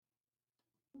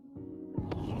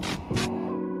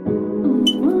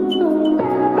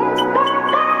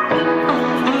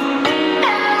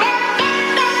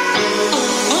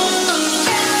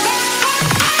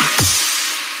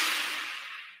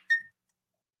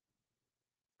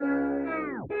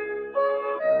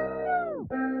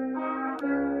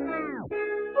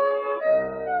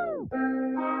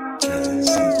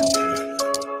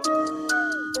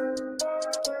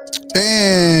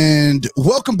And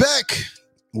welcome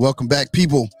back,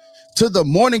 people, to the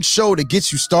morning show that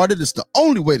gets you started. It's the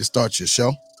only way to start your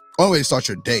show. Only way to start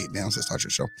your day. Man, I'm saying start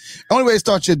your show. Only way to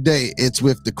start your day. It's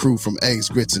with the crew from Eggs,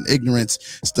 Grits, and Ignorance.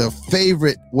 It's the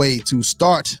favorite way to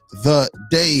start the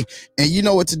day. And you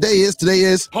know what today is? Today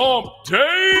is Hump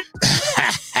Day.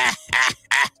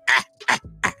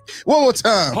 One more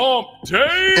time. Hump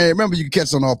Day. And remember, you can catch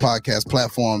us on all podcast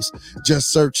platforms.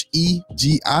 Just search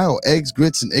EGI or Eggs,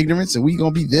 Grits, and Ignorance, and we're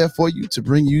going to be there for you to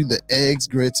bring you the eggs,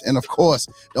 grits, and of course,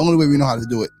 the only way we know how to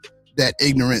do it, that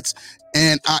ignorance.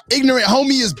 And our ignorant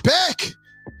homie is back.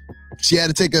 She had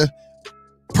to take a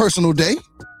personal day,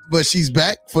 but she's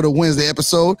back for the Wednesday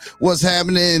episode. What's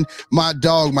happening? My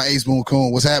dog, my Ace Moon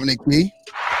Coon. What's happening, Key?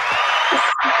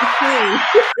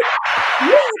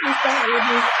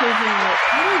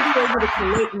 I don't be able to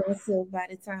collect myself by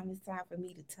the time it's time for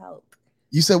me to talk.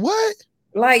 You said what?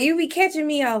 Like, you be catching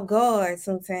me off guard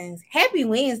sometimes. Happy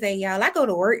Wednesday, y'all. I go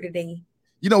to work today.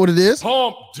 You know what it is?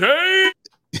 Hump Day.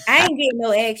 I ain't getting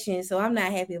no action, so I'm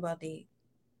not happy about that.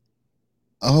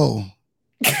 Oh.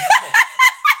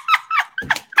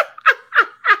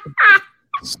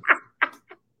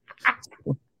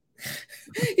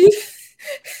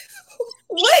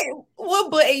 What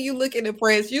button you looking to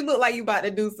press? You look like you about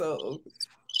to do something.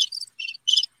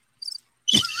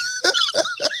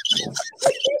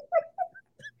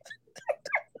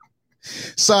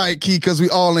 Sorry, Key, because we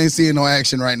all ain't seeing no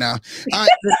action right now.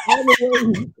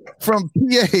 From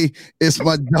PA, it's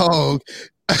my dog,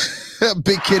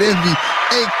 Big Kid Envy,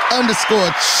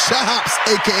 _Chops,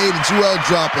 aka the Jewel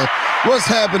Dropper. What's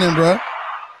happening, bro?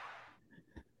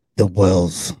 The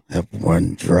wells have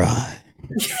run dry.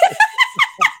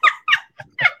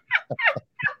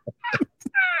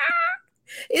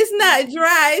 It's not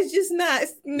dry. It's just not.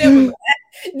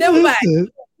 Never mind.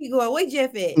 Keep going. Where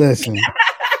Jeff at? Listen.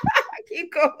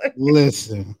 Keep going.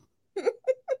 Listen.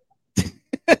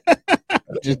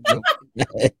 Just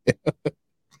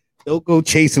don't go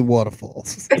chasing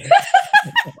waterfalls.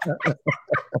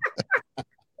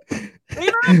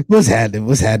 What's happening?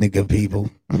 What's happening, good people?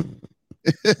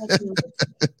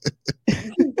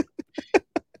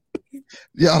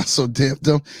 Y'all so damn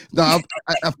dumb. No,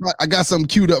 I got something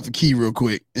queued up for Key real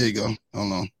quick. There you go.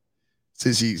 Hold on.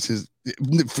 Since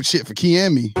for Key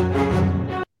and me.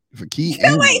 For Key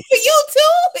and wait, me. for you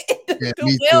too? Yeah, the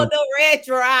me well too. no red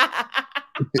dry.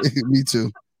 Me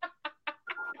too.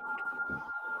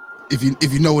 If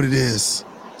you know what it is,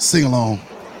 sing along.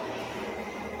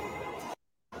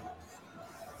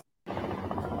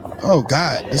 Oh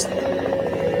God.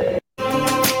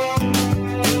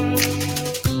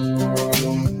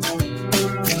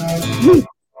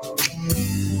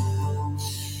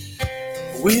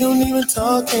 We don't even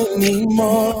talk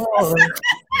anymore.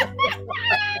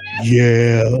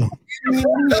 Yeah. You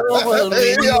know what I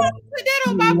mean? Put that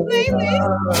on my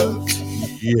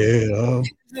playlist. Yeah.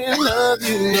 I love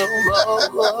you no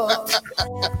more.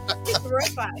 It's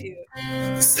rough out here.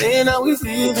 Saying how we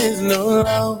feel is no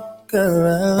longer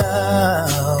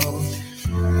allowed.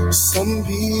 Some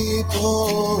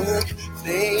people work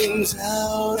things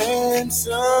out and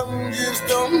some just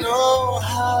don't know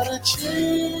how to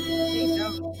change.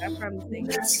 I promise they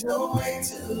There's no way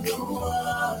to the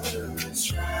water is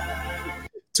dry.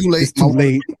 Too late. It's too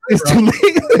late. It's too late.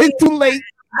 It's too late.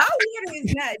 Our water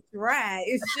is not dry.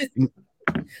 It's just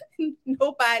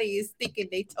nobody is sticking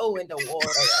their toe in the water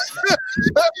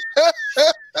right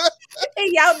now.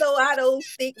 And y'all know I don't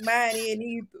stick mine in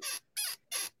either.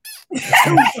 Where's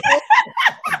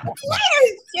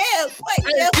Jeff? Wait,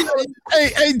 Jeff.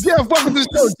 Hey, Jeff, welcome to the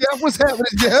show. Jeff, what's happening,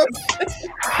 Jeff?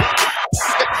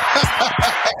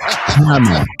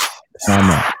 Time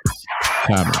out.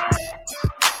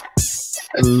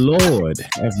 Lord,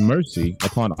 have mercy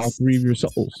upon all three of your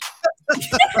souls.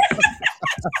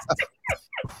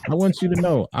 I want you to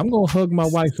know I'm gonna hug my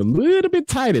wife a little bit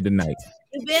tighter tonight.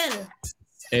 You better.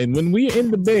 And when we're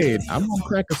in the bed, I'm gonna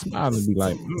crack a smile and be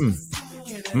like,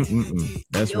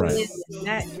 That's Your right. well is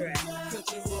not dry.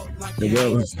 The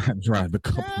well is not dry. The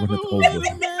cup runneth over. Gonna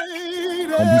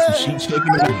be some sheet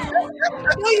shaking.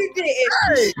 No, you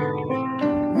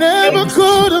didn't. Never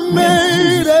could have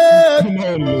made it Come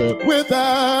on, Lord.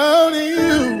 without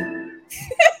you.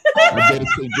 I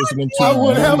dedicate this one to I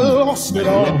would you. have lost it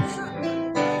all.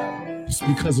 It's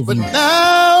because of But you.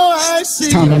 now I see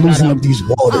It's time to loosen up these how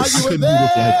waters. you were couldn't do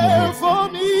this life no there more.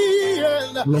 for me.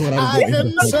 And Lord, I I was can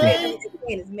waiting say This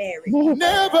man is married.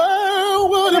 never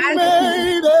would have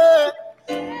made it.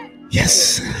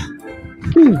 Yes.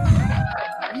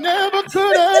 Never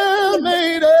could have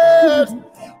made it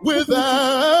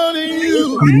without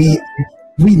you.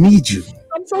 We need you.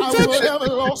 I'm so I would have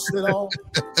lost it all.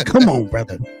 Come on,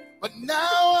 brother. But now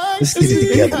I Let's get it see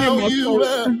together. how you were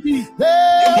I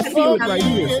there feel for like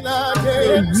me, and I For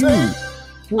can't say you.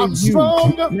 For I'm you.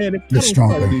 stronger, Man, if I You're don't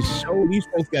stronger. start this show, these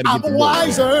folks got to get I'm to work.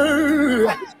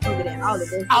 wiser, stronger than all of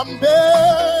us. I'm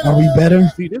better. Are we better?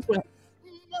 See, this one.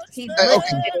 He's Hey, much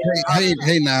okay. better than all Hey, of us.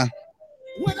 hey, now.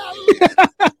 When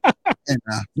I Hey,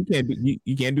 now.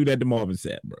 You can't do that to Marvin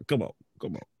Sapp, bro. Come on.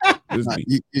 This Nah,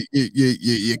 me.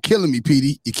 you're killing me,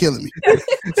 Petey. You're killing me.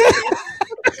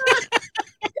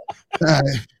 All right.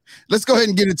 Let's go ahead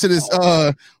and get into this.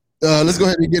 Let's go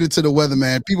ahead and get into the weather,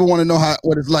 man. People want to know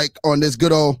what it's like on this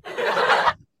good old.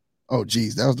 Oh,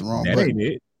 geez, that was the wrong That button.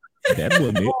 ain't it. That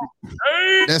wasn't it.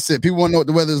 Day. That's it. People want to know what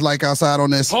the weather is like outside on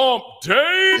this. Hump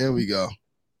day. There we go.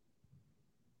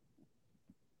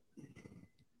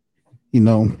 You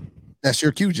know, That's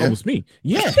your cue, Oh, Jeff. it's me.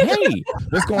 Yeah. Hey,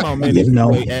 what's going on, man? You It's your know.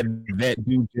 boy at that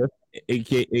dude, Jeff,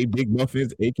 aka Big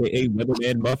Muffins, aka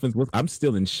Weatherman Muffins. I'm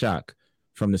still in shock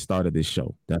from the start of this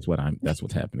show. That's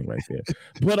what's happening right there.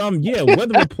 But yeah,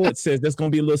 weather report says there's gonna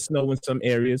be a little snow in some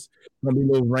areas, gonna be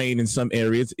a little rain in some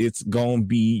areas. It's gonna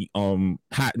be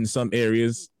hot in some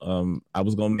areas. I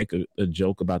was gonna make a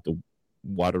joke about the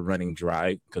water running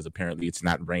dry because apparently it's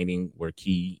not raining where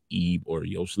Key, Eve, or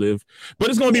Yosh live, but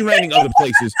it's gonna be raining other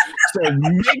places. So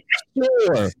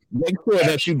make sure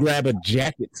that you grab a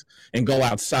jacket and go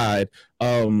outside.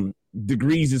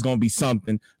 Degrees is gonna be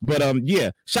something, but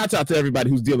yeah, shouts out to everybody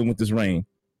who's dealing with this rain.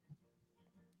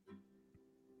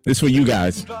 It's for you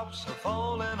guys. drops are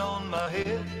falling on my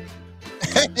head,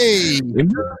 Hey,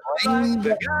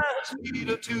 the guy's feet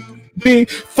are too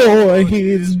Before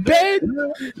his bed,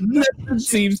 nothing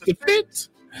seems to fit.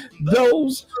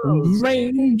 Those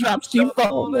raindrops keep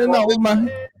falling on my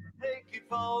head. they keep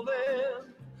falling.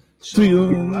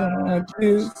 Feel like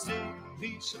this.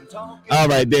 All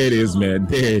right, there it is, man.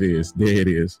 There it is.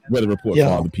 Weather report Yo.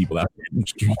 for all the people out there in the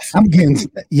streets.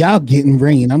 y'all getting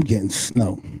rain. I'm getting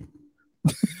snow.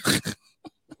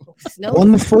 Snow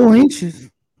 1 to 4 inches.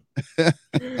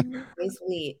 is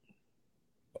weird.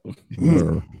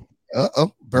 Mm.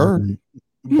 uh-oh, bird.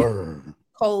 Bird.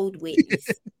 Cold witness.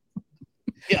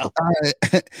 All right,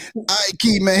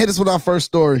 Key, man, hit us with our first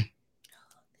story.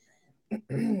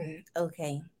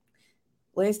 Okay.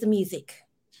 Where's the music?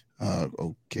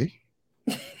 Okay.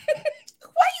 Why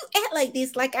you act like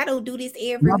this? Like I don't do this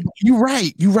every week. You're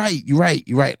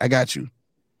right. I got you.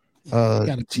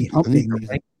 Gotta be hump day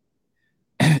music.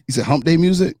 You said hump day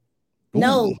music?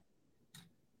 No. Ooh.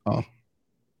 Oh.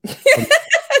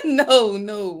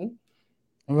 No.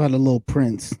 How about a little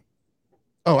Prince?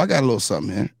 Oh, I got a little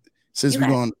something here. Since You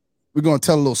we're gonna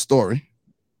tell a little story.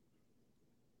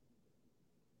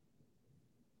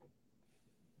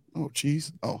 Oh,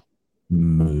 jeez. Oh,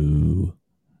 Moo.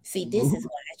 See, this is why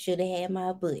I should have had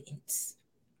my buttons.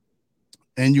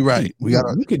 and you're right. We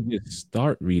gotta. You could just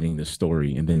start reading the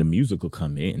story and then the music will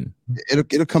come in.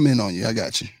 It'll come in on you. I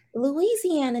got you.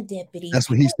 Louisiana deputies That's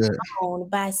what he said. owned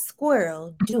by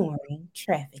squirrel during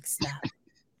traffic stop.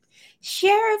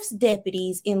 Sheriff's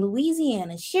deputies in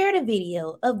Louisiana shared a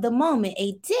video of the moment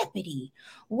a deputy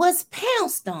was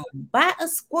pounced on by a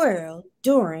squirrel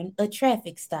during a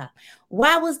traffic stop.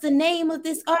 Why was the name of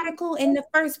this article in the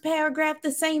first paragraph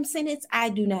the same sentence? I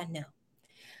do not know.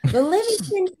 The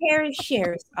Livingston Parish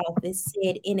Sheriff's Office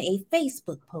said in a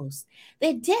Facebook post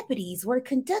that deputies were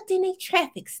conducting a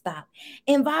traffic stop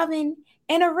involving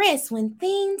an arrest when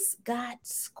things got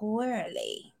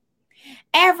squirrely.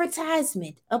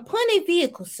 Advertisement: upon a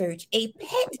vehicle search, a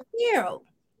pet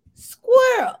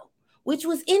squirrel, which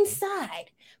was inside,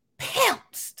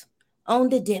 pounced on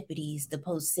the deputies, the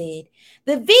post said.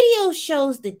 The video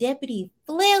shows the deputy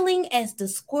flailing as the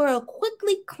squirrel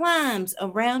quickly climbs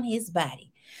around his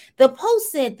body. The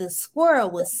post said the squirrel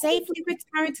was safely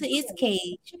returned to its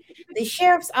cage. The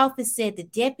sheriff's office said the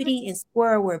deputy and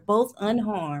squirrel were both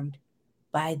unharmed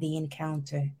by the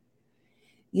encounter.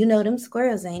 You know them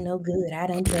squirrels ain't no good. I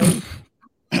done told you.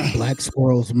 Black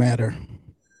squirrels matter.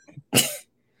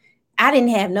 I didn't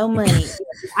have no money.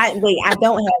 I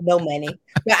don't have no money.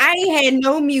 But I ain't had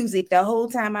no music the whole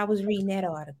time I was reading that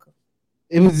article.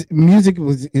 It was music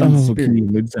was in the spirit.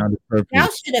 Keith, it sounded perfect. Y'all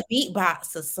should have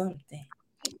beatbox or something.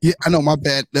 Yeah, I know. My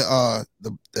bad.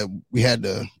 We had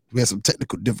some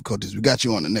technical difficulties. We got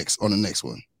you on the next one.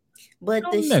 But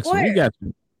the Next one, we squirrel, got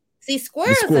you. see,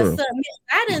 squirrels squirrel. are something else.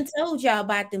 I done told y'all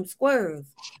about them squirrels.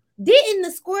 Didn't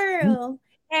the squirrel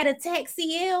had a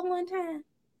taxi L one time?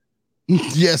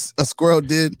 Yes, a squirrel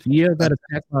did. Yeah, got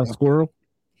attacked by a squirrel.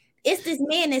 It's this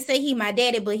man that say he my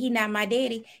daddy, but he not my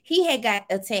daddy. He had got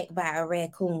attacked by a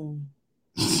raccoon.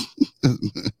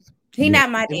 He not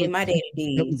my daddy. My daddy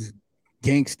It did. was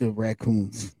gangster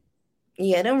raccoons.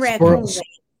 Yeah, them Squirrels. raccoons.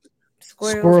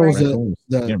 Squirrels right?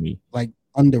 are Scare me. like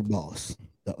underboss.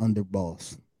 The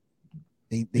underboss.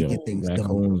 They Yo, get things done.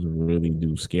 raccoons really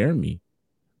do scare me.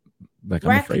 Like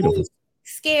I'm afraid of them. Raccoons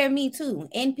scare me too,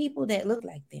 and people that look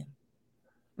like them.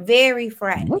 Very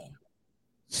frightening.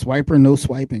 Swiper, no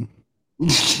swiping.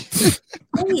 Wait,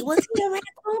 was he a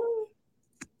raccoon?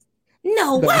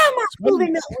 No, why am I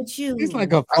fooling up with you? He's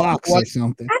like a fox or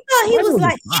something. I thought he Why was was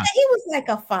like, a fox? he was like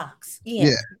a fox. Yeah.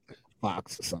 Yeah.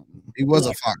 Fox or something. He was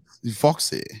a fox. He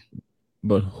foxy.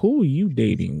 But who are you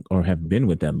dating or have been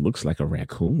with that looks like a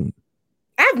raccoon?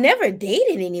 I've never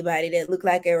dated anybody that looked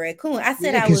like a raccoon. I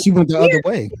said I Because was she went the other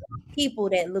way. people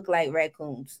that look like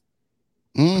raccoons.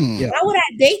 Mm. Yeah. Why would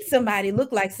I date somebody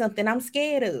look like something I'm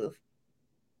scared of?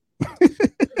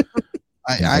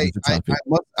 I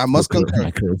must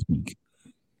concur.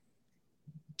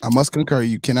 I must concur.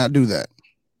 You cannot do that.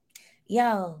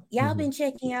 Y'all been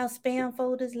checking out spam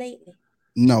folders lately?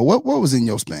 No, what was in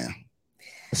your spam?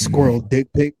 A squirrel dick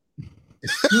pic.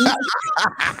 No,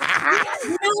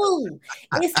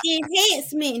 it's the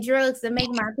enhancement drugs that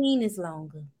make my penis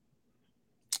longer.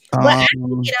 But I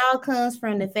think it all comes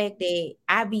from the fact that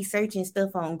I be searching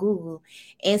stuff on Google,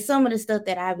 and some of the stuff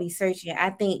that I be searching, I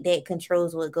think that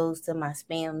controls what goes to my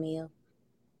spam mail.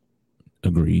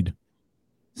 Agreed.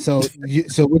 So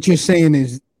what you're saying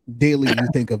is daily you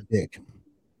think of dick.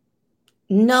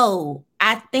 No,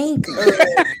 I think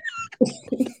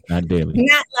Not daily.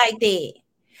 not like that.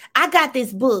 I got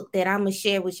this book that I'm gonna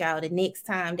share with y'all the next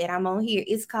time that I'm on here.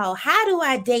 It's called How Do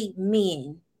I Date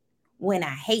Men When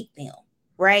I Hate Them?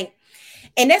 Right?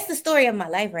 And that's the story of my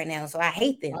life right now. So I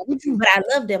hate them, but I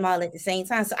love them all at the same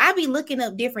time. So I be looking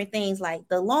up different things like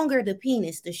the longer the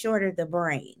penis, the shorter the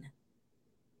brain.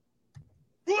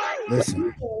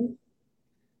 Listen,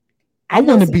 I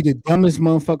want to be the dumbest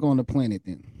motherfucker on the planet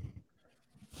then.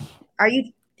 Are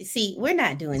you? See, we're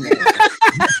not doing that.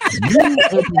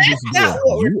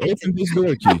 You open this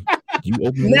door, Key. You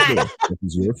open this door.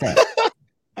 This is your fact.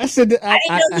 I said that I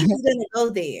didn't know he was gonna go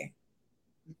there.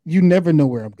 You never know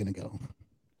where I'm gonna go.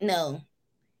 No.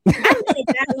 I met a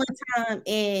guy one time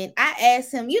and I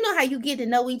asked him, you know how you get to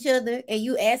know each other and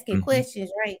you asking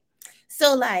questions, right?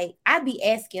 So like I be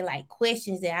asking like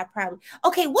questions that I probably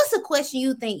what's a question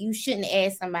you think you shouldn't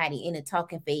ask somebody in a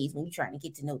talking phase when you're trying to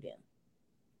get to know them?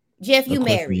 Jeff, you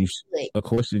married. A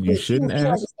question you shouldn't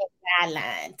ask.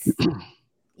 Guidelines.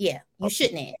 Yeah, you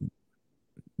shouldn't ask.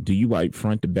 Do you wipe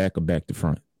front to back or back to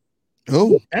front?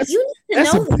 Oh, that's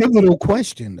a pivotal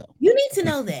question, though. You need to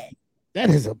know that.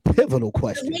 That is a pivotal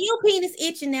question. When your penis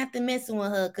itching after messing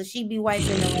with her because she be wiping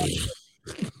the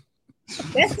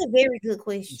That's a very good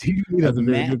question. That's a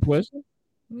very good question.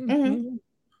 Mm-hmm.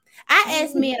 I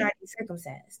asked men, are they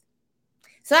circumcised?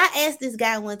 So I asked this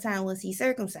guy one time, was he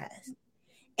circumcised?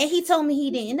 And he told me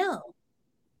he didn't know.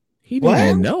 He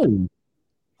didn't know.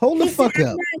 Hold the fuck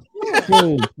up. He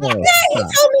told me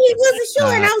he wasn't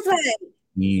sure, and I was like,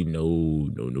 no.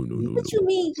 What you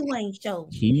mean you ain't sure?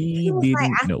 He was didn't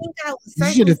like, I know. think I was You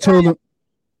should have told him.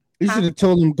 You should have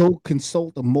told him go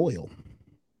consult a moil.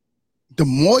 The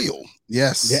moil,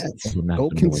 yes. Go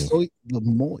consult the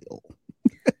moil.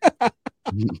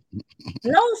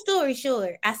 Long story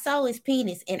short, I saw his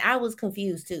penis and I was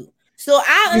confused too. So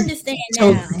I understand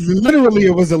now. So literally,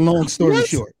 it was a long story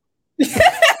short.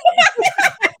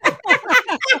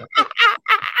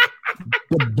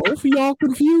 But both of y'all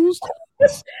confused?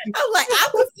 I'm like,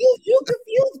 I'm confused. You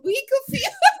confused. We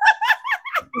confused.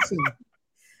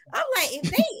 I'm like, if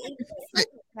they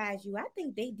circumcised you, I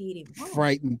think they did it wrong.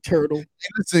 Frightened turtle. Hey,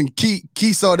 listen,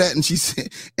 Key saw that and she said,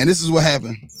 and this is what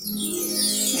happened.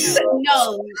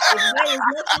 No.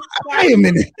 Wait a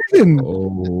minute.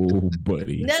 Oh,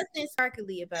 buddy. Nothing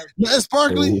sparkly about it. Nothing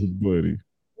sparkly? Oh, buddy.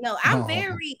 No, I'm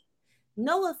very,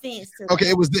 no offense to Okay,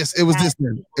 it was this. It was this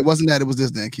then. It wasn't that. It was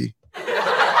this then, Key. No,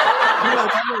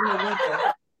 that wasn't it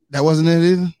either. That wasn't it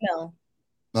either? No.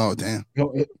 Oh, damn.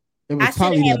 It was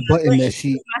probably the button that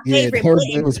she,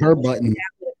 it was her button.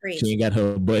 She ain't got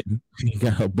her button. She ain't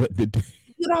got her button.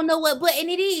 You don't know what button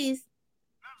it is.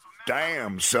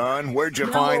 Damn, son, where'd you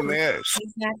find this?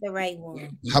 It's not the right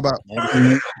one. How about?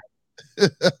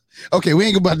 Okay, we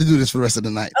ain't about to do this for the rest of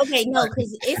the night. Okay, no,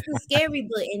 because it's the scary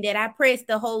button that I pressed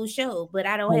the whole show, but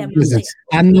I don't have no Listen,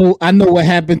 I know what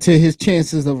happened to his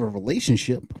chances of a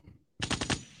relationship.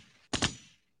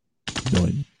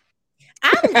 Done.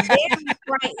 I'm very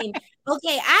frightened.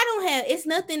 Okay, I don't have, it's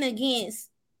nothing against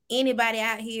anybody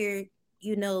out here.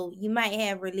 You know, you might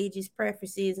have religious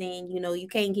preferences and, you know, you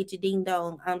can't get your ding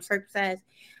dong circumcised.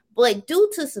 But due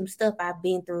to some stuff I've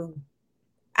been through,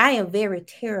 I am very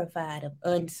terrified of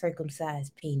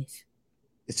uncircumcised penis.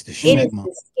 It's the It shit, is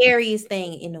the scariest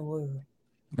thing in the world.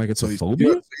 Like it's So, a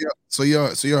phobia?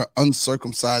 you're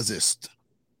uncircumcised.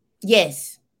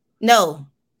 Yes. No.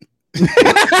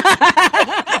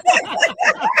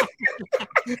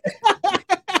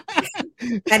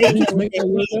 I didn't know what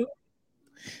that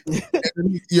meant.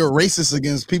 You're racist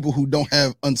against people who don't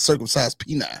have uncircumcised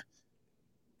peni.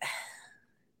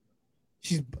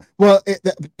 She's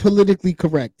politically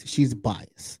correct. She's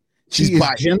biased. She's She is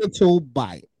biased. genital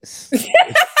bias.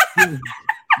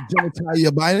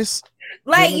 Genitalia bias.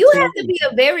 Like, you have to be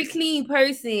a very clean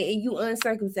person and you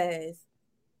uncircumcised.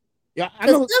 Yeah, I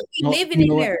Because know. still be No, living you in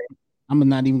know what? there. I'm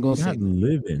not even gonna say. Not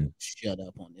living. Shut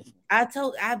up on this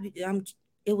one.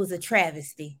 It was a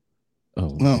travesty.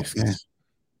 Oh, No, yes. man.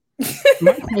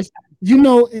 My question, you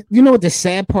know what the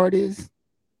sad part is?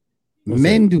 What's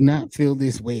Men do not feel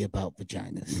this way about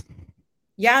vaginas.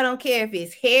 Y'all don't care if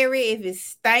it's hairy, if it's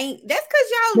stank. That's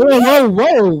because Whoa,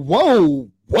 y'all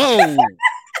whoa.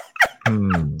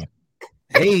 Hmm.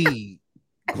 Hey,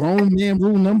 grown man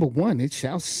rule number 1: it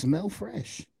shall smell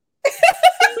fresh.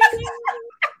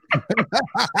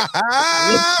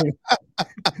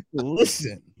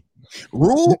 Listen.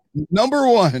 Rule number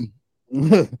 1.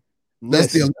 That's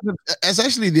Listen. that's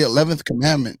actually the 11th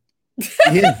commandment.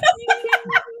 Yeah.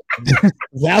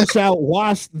 Thou shalt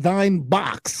wash thine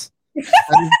box.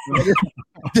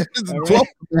 That is the 12th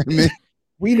commandment.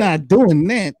 We not doing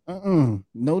that.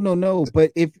 No.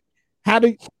 But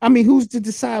who's to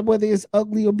decide whether it's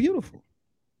ugly or beautiful?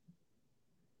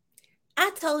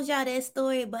 I told y'all that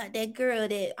story about that girl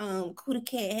that Kuda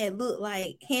Cat had looked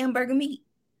like hamburger meat.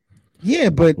 Yeah,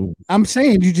 but I'm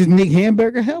saying you just need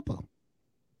hamburger helper.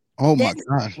 Oh my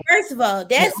god. First of all,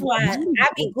 that's why I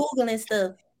be Googling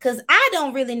stuff. Cause I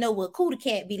don't really know what Kuda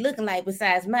Cat be looking like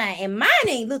besides mine, and mine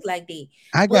ain't look like that.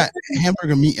 I got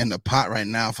hamburger meat in the pot right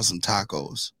now for some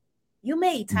tacos. You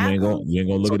made You ain't tacos.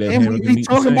 gonna look at that And hamburger we meat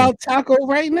the talking same. about taco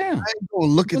right now. I ain't gonna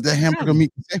look at the hamburger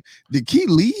meat. Did Key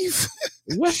leave?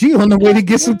 She on the way to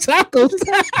get some tacos.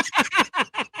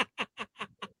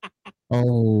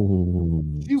 Oh,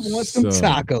 She wants some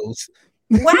tacos.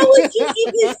 Why would you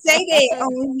even say that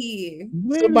on here?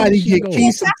 Somebody get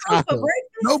Key some Tacos for tacos.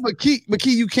 breakfast? No, but Key,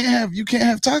 you can't have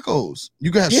tacos.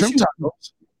 You can have Yes, shrimp you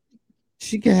tacos.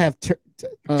 She can have Fish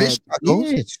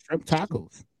tacos? Yeah, shrimp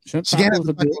tacos. Shrimp She can't have tacos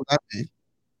are good. tacos that big.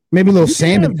 Maybe a little You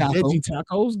salmon can have taco. veggie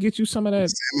tacos. Get you some of that.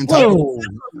 Salmon tacos. Whoa,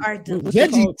 Are What's it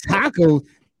veggie called? tacos.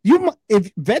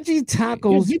 If veggie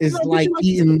tacos Yeah, is like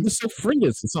eating, the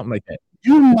sofritas or something like that.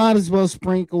 you might as well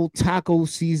sprinkle taco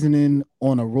seasoning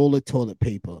on a roll of toilet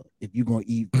paper if you're gonna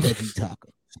eat veggie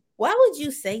tacos. Why would you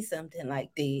say something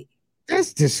like that?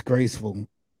 That's disgraceful.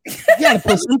 You gotta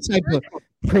put some type of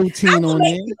protein on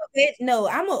there. No,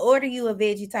 I'm gonna order you a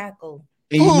veggie taco.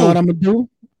 And you know what I'm gonna do?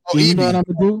 Oh, You know Evie. what I'm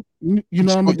gonna do? You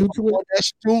know what I'm gonna do to it? That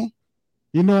shit to 'em?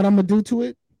 You know what I'm gonna do to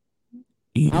it?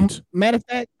 Eat it. Matter of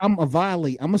fact, I'm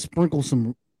gonna sprinkle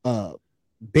some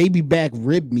baby back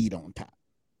rib meat on top.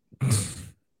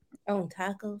 On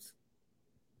tacos.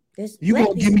 This You black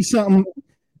gonna give me something?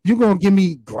 You gonna give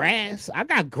me grass? I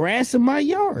got grass in my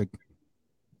yard.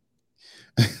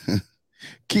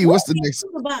 Key, what's the next?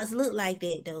 people box look like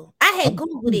that though? I had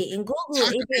Googled it and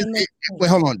Googled it didn't make sense. Wait,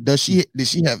 hold on. Did she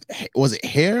have? Was it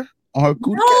hair on her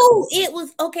cootie? No, it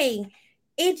was okay.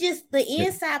 It just the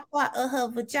inside part of her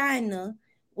vagina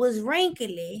was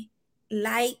wrinkly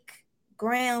like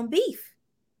ground beef.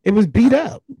 It was beat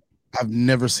up. I've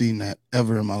never seen that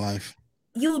ever in my life.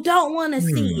 You don't want to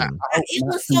see it. It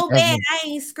was so ever. bad I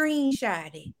ain't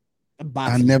screenshot it.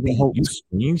 I never hope. You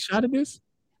screenshotted this?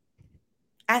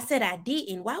 I said I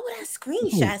didn't. Why would I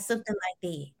screenshot something like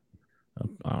that?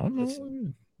 I don't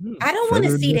know. I don't want to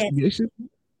Further see that. investigation?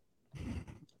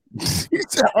 You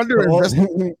said under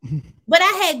investigation. But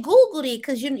I had Googled it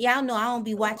because y'all know I don't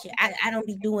be watching. I don't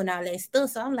be doing all that stuff.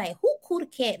 So I'm like, who Kuda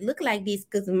Cat look like this?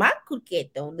 Because my Kuda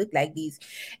Cat don't look like this.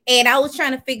 And I was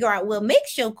trying to figure out, well, make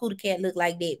sure Kuda Cat look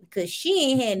like that because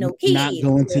she ain't had no kids. Not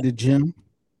going to the gym.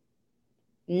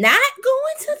 Not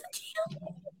going to the gym.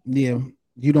 Yeah,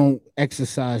 you don't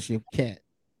exercise your cat.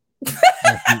 That's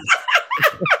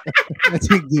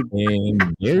it.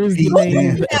 And there is the You name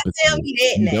of the gotta tell me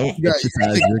that episode. You now. don't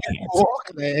exercise your cat.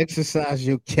 Exercise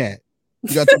your cat.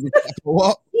 You got to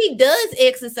walk. He does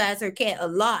exercise her cat a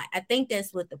lot. I think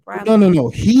that's what the problem. No.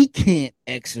 He can't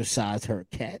exercise her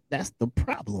cat. That's the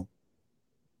problem.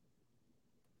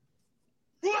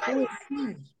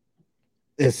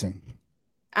 Listen,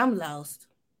 I'm lost.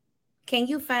 Can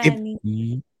you find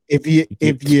me? if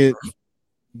you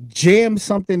jam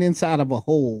something inside of a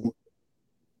hole,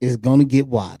 it's gonna get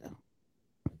wider.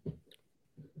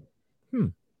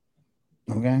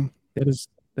 Okay. That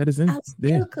is in I'm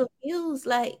there. still confused.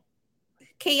 Like,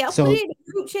 can y'all So- put it in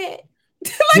the group chat?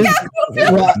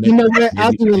 Well, you know what?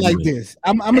 I'll do it like this.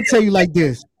 I'm gonna tell you like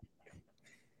this.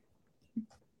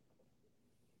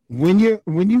 When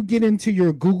you get into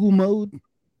your Google mode,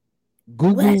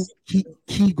 Google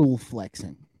Kegel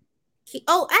flexing.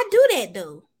 Oh, I do that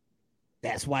though.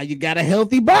 That's why you got a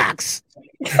healthy box.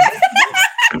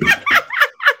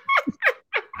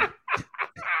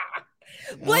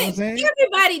 But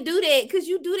everybody do that because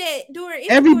you do that during.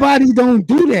 Everybody don't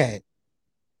do that.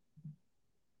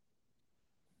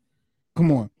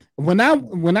 Come on.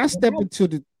 When I step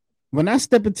into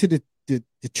the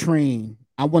train,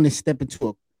 I want to step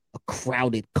into a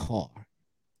crowded car,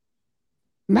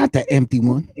 not the empty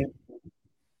one.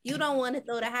 You don't want to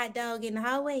throw the hot dog in the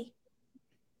hallway.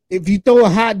 If you throw a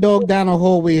hot dog down the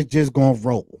hallway, it's just gonna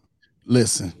roll.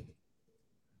 Listen,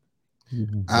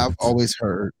 I've always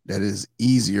heard that it's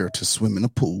easier to swim in a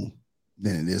pool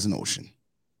than it is an ocean.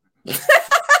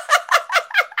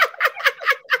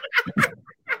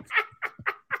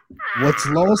 What's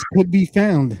lost could be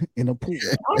found in a pool.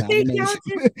 I think y'all just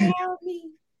tell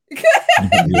me.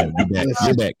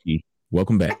 You're back, Key.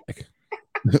 Welcome back.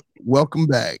 Welcome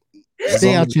back.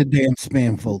 Stay out your damn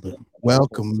spam folder.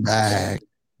 Welcome back.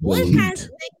 What kinds of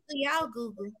things do y'all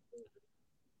Google?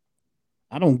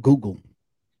 I don't Google.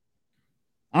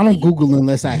 I don't Google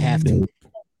unless I have to.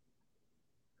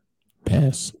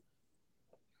 Pass.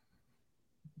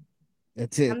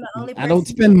 That's it. I don't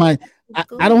spend my.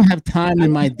 I don't have time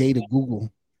in my day to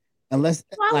Google, unless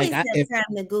I always have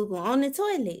time to Google on the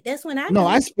toilet. That's when I. No,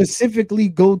 I specifically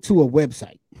go to a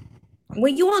website.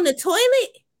 When you on the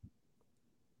toilet?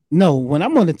 No, when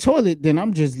I'm on the toilet, then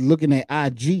I'm just looking at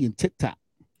IG and TikTok.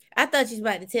 I thought you was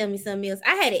about to tell me something else.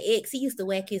 I had an ex. He used to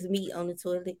whack his meat on the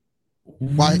toilet.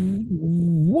 Why?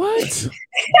 What?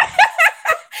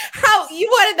 How you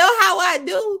want to know how I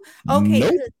do? Okay,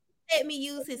 Nope. let me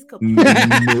use his computer.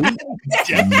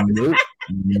 Nope.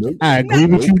 I agree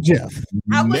with you, Jeff.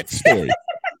 Next story.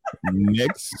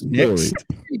 Next story.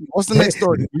 What's the next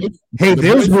story? Hey,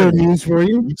 there's real news for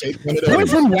you. You take one of those.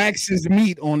 Boyfriend waxes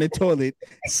meat on the toilet,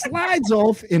 slides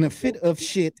off in a fit of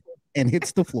shit, and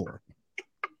hits the floor.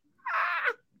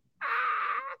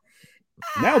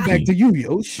 Now back to you,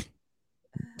 Yosh.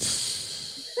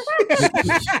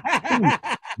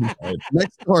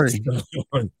 Next story.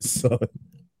 Son.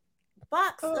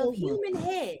 Box of human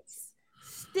heads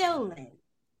stolen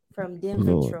from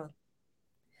Denver Lord. truck.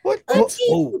 What?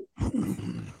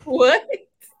 What?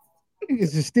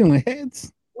 Is it stealing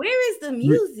heads? Where is the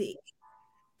music?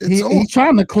 He's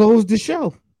trying to close the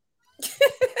show.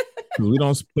 We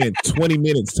don't spend 20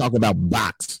 minutes talking about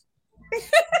box.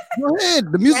 Go ahead.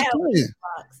 The music playing.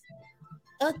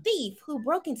 A thief who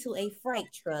broke into a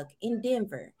freight truck in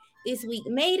Denver this week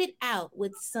made it out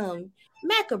with some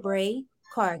macabre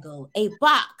cargo, a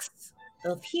box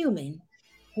of human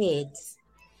heads.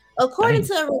 According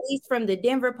to a release from the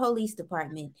Denver Police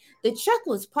Department, the truck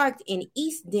was parked in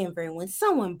East Denver when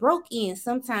someone broke in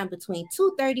sometime between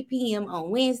 2:30 p.m.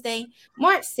 on Wednesday,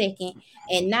 March 2nd,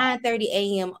 and 9:30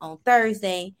 a.m. on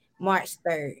Thursday, March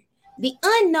 3rd. The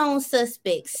unknown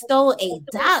suspect stole a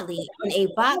dolly and a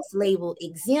box labeled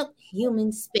exempt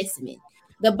human specimen.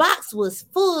 The box was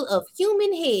full of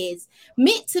human heads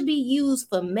meant to be used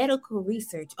for medical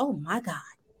research. Oh my God.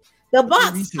 The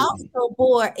box also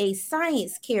bore a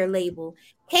Science Care label.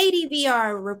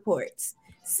 KDVR reports.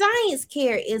 Science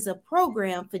Care is a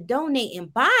program for donating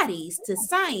bodies to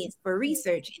science for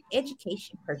research and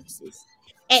education purposes.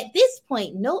 At this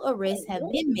point, no arrests have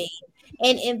been made,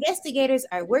 and investigators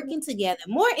are working to gather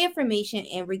more information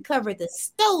and recover the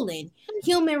stolen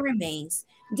human remains.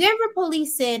 Denver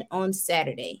police said on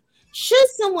Saturday, should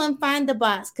someone find the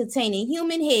box containing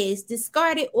human heads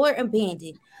discarded or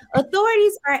abandoned,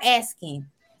 authorities are asking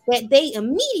that they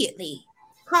immediately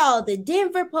call the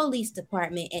Denver Police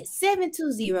Department at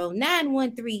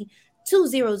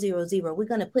 720-913-2000. We're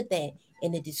going to put that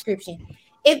in the description.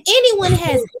 If anyone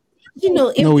has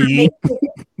information,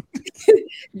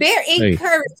 they're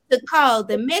encouraged to call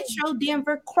the Metro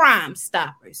Denver Crime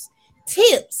Stoppers.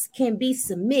 Tips can be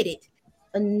submitted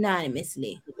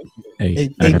anonymously. Hey,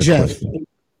 Jeff.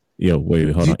 Yo,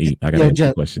 wait, hold on. I got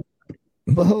a question.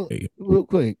 But real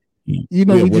quick, we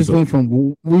just went from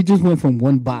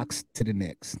one box to the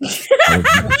next.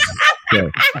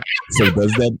 So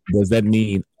does that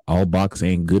mean all box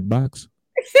ain't good box?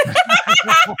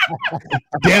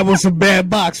 That was a bad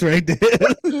box right there.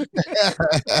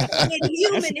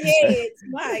 Human heads,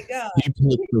 my God. You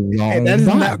picked the wrong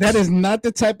box. That is not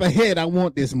the type of head I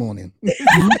want this morning.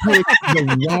 You picked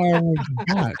the wrong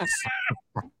box.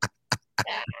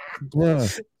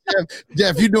 Bruh.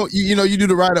 Jeff, you do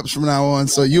the write-ups from now on,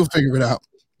 so you'll figure it out.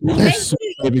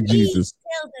 Baby Jesus.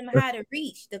 Tell them how to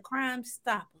reach the Crime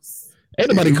Stoppers. Ain't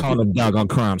nobody calling them doggone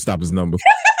Crime Stoppers number.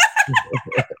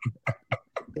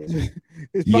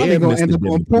 It's probably gonna end up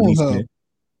on Pornhub.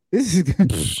 This is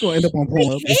gonna end up on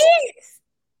Pornhub.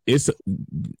 It's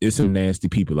some nasty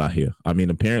people out here. I mean,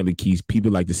 apparently, Keith,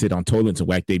 people like to sit on toilets and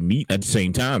whack their meat at the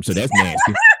same time, so that's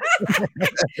nasty.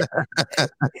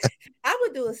 I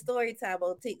would do a story time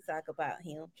on TikTok about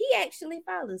him. He actually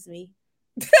follows me.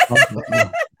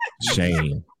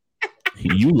 Shame.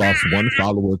 You lost one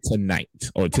follower tonight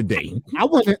or today. I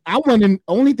want.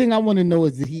 Only thing I want to know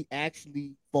is did he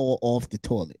actually fall off the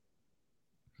toilet?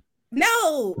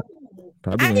 No,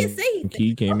 Probably I didn't say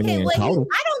Key came in and well, called him.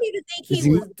 I don't even think he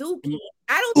was dookie.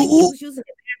 I don't think he was using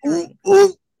the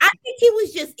bathroom. I think he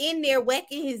was just in there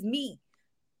whacking his meat.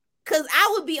 Cause I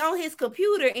would be on his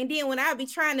computer, and then when I'd be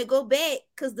trying to go back,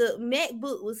 cause the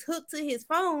MacBook was hooked to his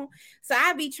phone, so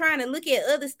I'd be trying to look at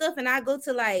other stuff, and I go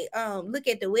to like look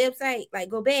at the website, like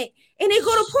go back, and they go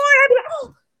to porn. I'd be like,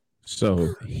 oh.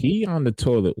 So he on the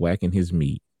toilet whacking his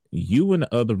meat. You in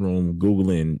the other room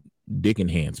googling dick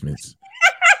enhancements.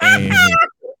 And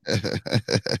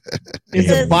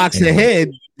It's a box of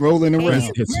head rolling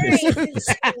around.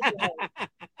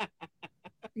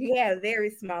 He had a very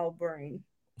small brain.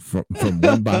 From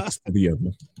one box to the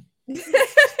other.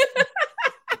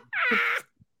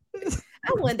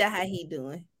 I wonder how he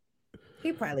doing.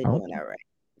 He probably Oh. doing all right.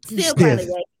 Still probably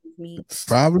whacking his meat.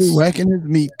 Probably whacking his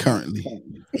meat currently.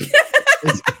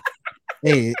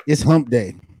 Hey, it's hump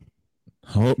day.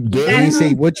 Hump They day. didn't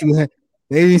say what you had.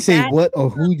 They didn't say what or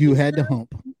who you had to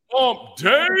hump. Hump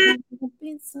day.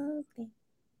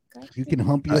 You can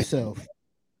hump yourself.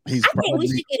 He's I think we probably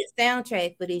should get a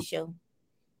soundtrack for this show.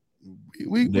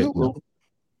 we'll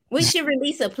We should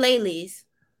release a playlist.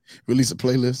 release a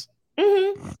playlist.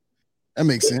 Mm-hmm. That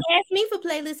makes sense. Ask me for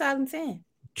playlists all the time.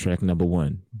 Track number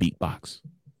 1, beatbox.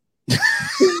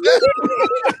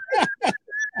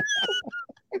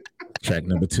 Track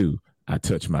number 2, I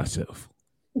touch myself.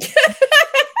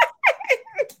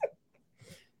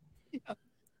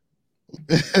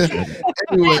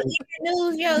 Anyway,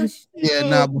 News, yo. yeah,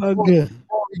 now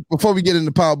before we get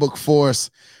into Power Book Force,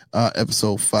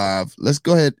 episode 5, let's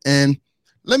go ahead and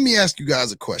let me ask you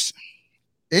guys a question.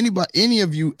 Any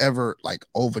of you ever like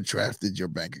overdrafted your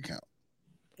bank account?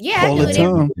 Yeah, All I do the it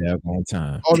every time. Yeah, all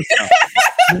time. All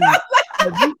the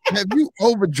time. have you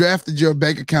overdrafted your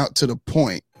bank account to the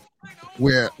point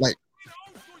where like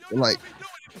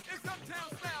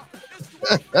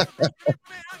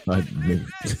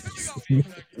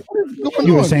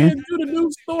You were saying?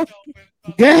 Go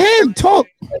ahead, talk.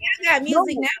 I got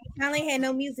music now. I only had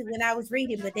no music when I was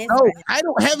reading, but that's no, fine. I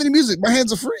don't have any music. My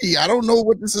hands are free. I don't know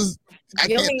what this is. I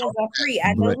Your can't. hands are free.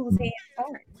 I know whose hands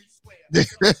aren't.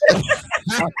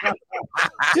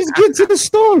 Just get to the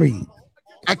story.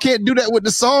 I can't do that with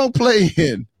the song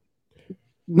playing.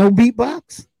 No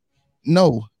beatbox.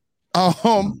 No.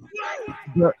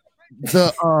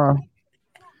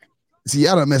 See,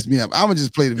 y'all done messed me up. I'm gonna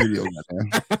just play the video.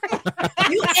 Man.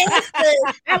 You asked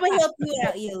us. I will help you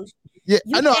out, yo. Yeah,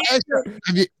 You I know. asked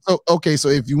So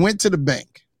if you went to the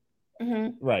bank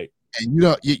Mm-hmm. Right. and you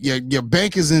know your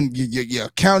bank is in your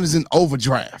account is in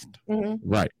overdraft, Mm-hmm.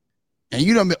 Right. and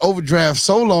you done been overdraft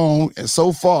so long and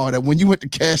so far that when you went to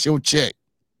cash your check,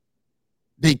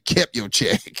 they kept your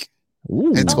check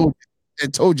Ooh. and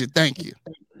told you thank you.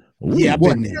 Ooh. Yeah, I've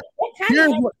What? been there. That kind Here's of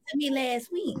happened what- to me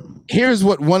last week. Here's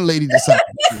what one lady decided.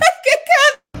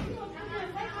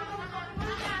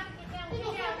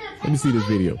 Let me see this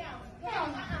video.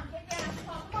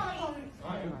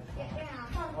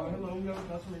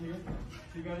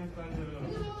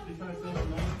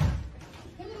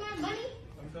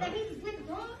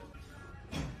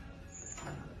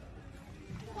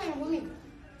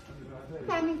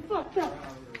 Got me fucked up.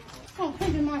 Don't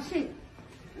take my shit.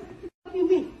 What you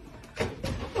mean?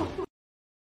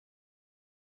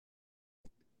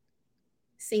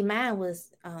 See, mine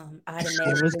was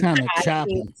automatic. It was kinda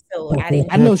choppy. So I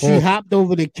didn't. I know she hopped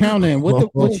over the counter. And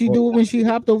what she do when she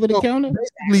hopped over the counter?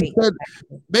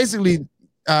 Basically,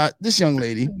 this young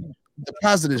lady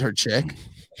deposited her check,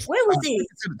 Where was it?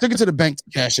 took it to the bank to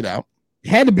cash it out.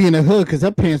 Had to be in the hood because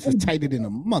her pants was tighter than a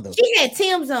mother. She had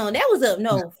Tim's on. That was up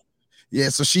north. Yeah,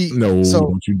 so she No, So-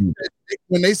 don't you do that.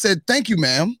 when they said thank you,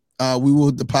 ma'am, we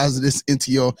will deposit this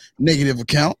into your negative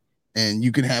account and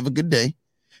you can have a good day.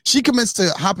 She commenced to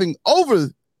hopping over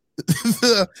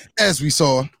as we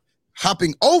saw,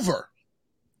 hopping over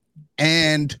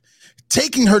and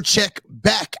taking her check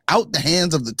back out the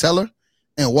hands of the teller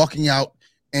and walking out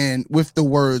and with the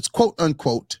words, quote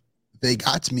unquote, they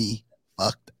got me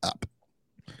fucked up.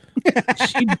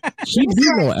 She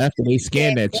do know after they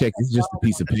scan that check, it's just a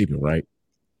piece of paper, right?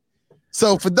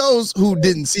 So for those who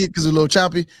didn't see it because it's a little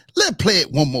choppy, let's play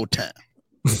it one more time.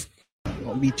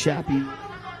 Gonna be choppy.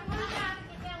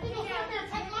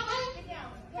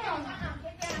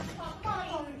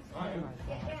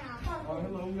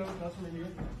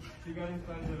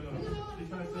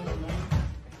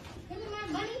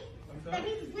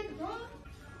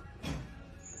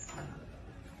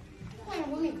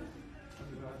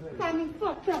 Got me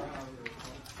fucked up.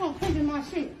 I'm taking my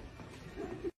shit.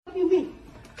 What you mean?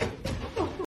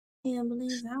 Can't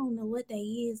believe I don't know what they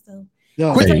is though.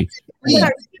 Yo,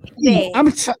 Hey, I'm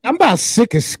about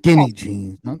sick of skinny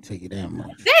jeans. I'll tell you that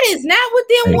much. That is not what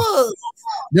them Hey. was.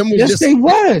 Them was Yes, just they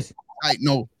was. tight.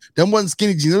 No, them wasn't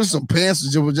skinny jeans. There was some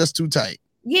pants that were just too tight.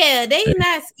 Yeah, they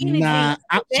not skinny Nah,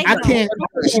 jeans. They I don't. can't.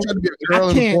 She tried to be a girl I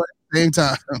and a can't- boy at the same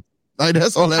time. Like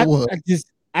that's all that was.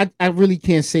 I really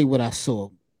can't say what I saw,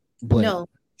 but No.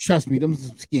 trust me, them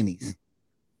some skinnies.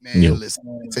 Man, Yo. listen,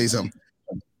 let me tell you something.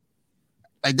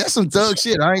 Like that's some thug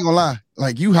shit. I ain't gonna lie.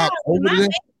 Like you hop over My there.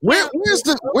 Where's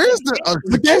the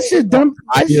But that shit dumb.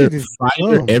 That shit is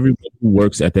fire dumb. everyone who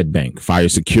works at that bank. Fire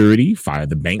security. Fire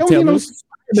the bank Don't you know, tellers.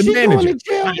 The she going manager. to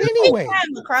jail They anyway.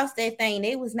 came across that thing.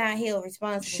 They was not held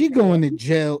responsible. She for going to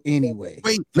jail anyway.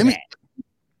 wait? Let me.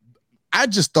 I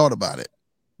just thought about it,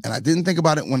 and I didn't think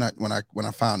about it when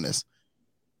I found this.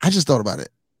 I just thought about it.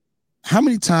 How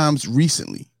many times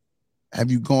recently have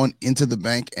you gone into the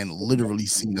bank and literally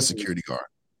seen a security guard?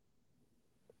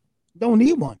 Don't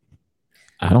need one.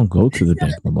 I don't go to the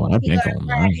bank no more. I that. bank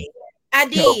online. I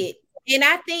did. And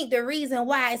I think the reason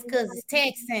why is because it's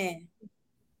tax time.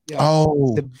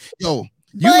 Oh, The- yo, you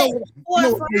But know, for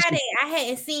you know- Friday, I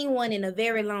hadn't seen one in a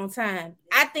very long time.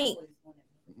 I think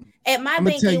at my I'ma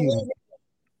bank, tell it you. was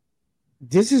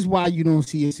This is why you don't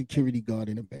see a security guard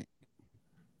in a bank.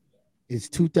 It's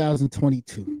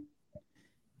 2022,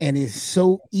 and it's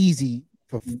so easy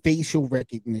for facial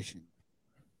recognition.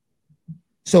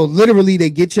 So literally, they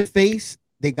get your face,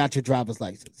 they got your driver's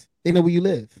license. They know where you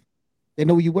live, they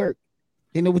know where you work,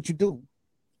 they know what you do.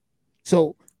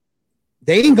 So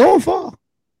they ain't going far.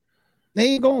 They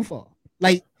ain't going far.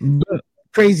 Like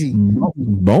crazy.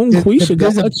 Bone There's- Quisha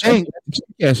got there's a a check bank.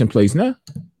 cash in place now.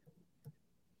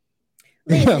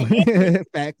 Listen,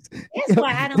 Facts. that's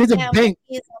why I There's don't a have bank.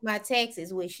 my kids on my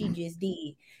taxes, what she just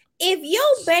did. If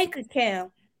your bank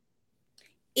account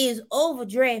is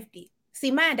overdrafted,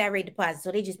 see mine direct deposit,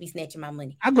 so they just be snatching my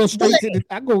money. I go straight to the.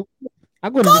 I go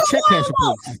to the check cashing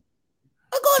place.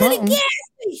 I go to the Something. gas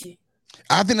station.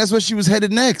 I think that's where she was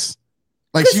headed next.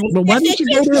 Like she was. But why didn't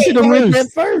you go She there should have went there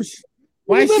first? first.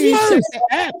 Why she ain't check the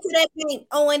app? To that bank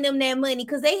owing them that money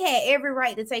because they had every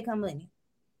right to take her money.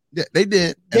 Yeah, they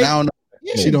did, and They- I don't know.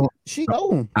 Yeah, She don't. She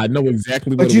own. I know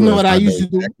exactly But what. you it know was. what I know used to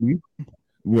do? exactly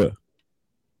What?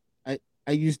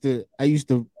 I used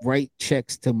to write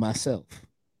checks to myself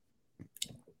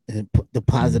and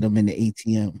deposit them in the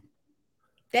ATM.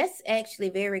 That's actually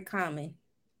very common.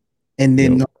 And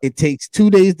then Yo. it takes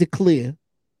 2 days to clear.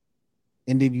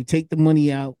 And then you take the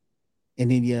money out,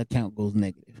 and then your account goes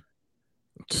negative.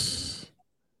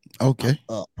 Okay.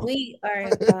 Up. We are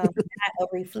not a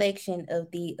reflection of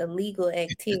the illegal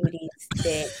activities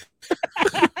that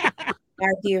our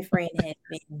dear friend has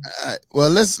been. All right. Well,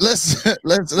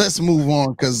 let's move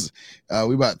on because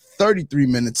we about 33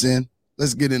 minutes in.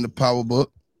 Let's get into Power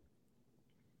Book.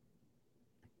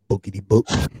 Bookity book.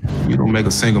 You don't make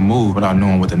a single move without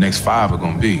knowing what the next 5 are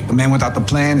gonna be. The man without the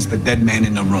plan is the dead man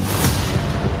in the room.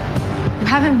 You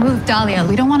haven't moved, Dahlia.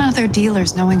 We don't want other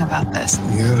dealers knowing about this.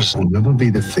 Yes, I'll never be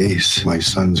the face my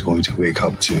son's going to wake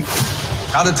up to.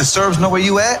 Now that the Serbs know where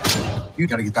you at, you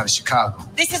gotta get out of Chicago.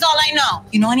 This is all I know.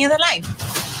 You know any other life?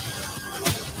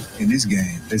 In this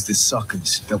game, there's the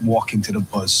suckers that walk into the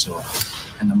buzzsaw,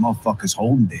 and the motherfuckers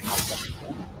holding it.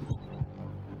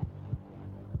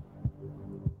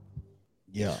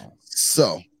 Yo.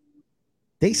 So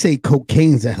They say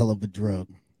cocaine's a hell of a drug.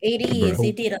 It is.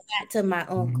 It did a lot to my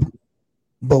uncle.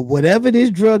 But whatever this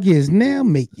drug is now,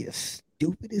 make you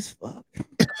stupid as fuck.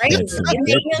 Crazy. That It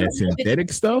made him that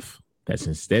synthetic stuff. That's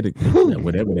synthetic.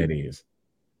 Whatever that is.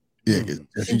 yeah, 'cause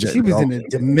if you just She was in don't- a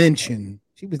dimension.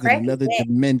 She was in Crack another that.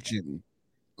 dimension.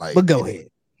 like. But go ahead.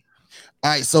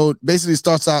 All right, so basically it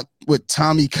starts out with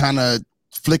Tommy kind of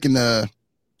flicking the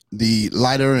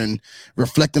lighter and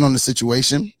reflecting on the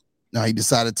situation. Now he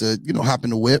decided to, hop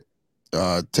in the whip,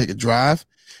 take a drive,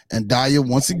 and Dahlia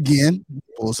once again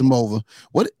pulls him over.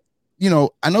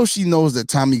 I know she knows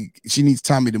that she needs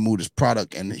Tommy to move this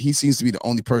product, and he seems to be the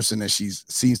only person that she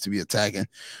seems to be attacking.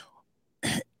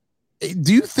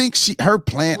 Do you think her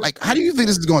plan, like, how do you think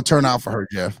this is going to turn out for her,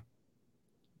 Jeff?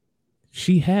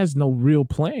 She has no real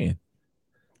plan.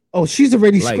 Oh, she's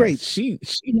already Like straight. she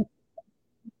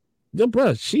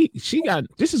Bruh, she got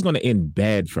this is gonna end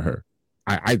bad for her.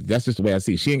 I that's just the way I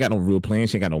see it. She ain't got no real plan.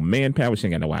 She ain't got no manpower. She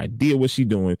ain't got no idea what she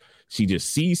doing. She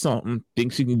just sees something,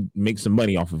 thinks she can make some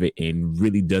money off of it, and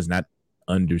really does not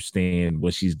understand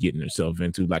what she's getting herself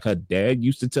into. Like her dad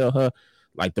used to tell her,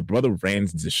 like the brother ran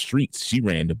the streets, she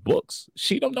ran the books.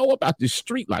 She don't know about this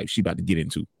street life she about to get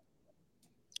into.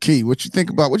 Key, what you think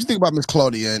about Miss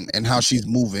Claudia and how she's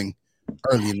moving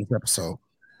early in this episode?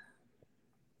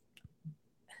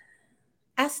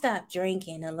 I stopped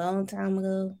drinking a long time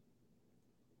ago,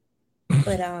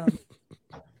 but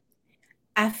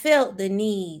I felt the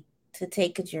need to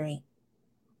take a drink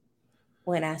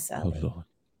when I saw it. Lord.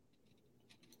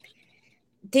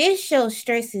 This show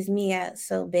stresses me out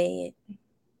so bad.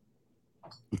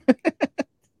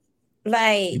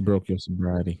 Like, You broke your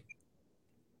sobriety.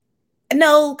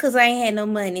 no, because I ain't had no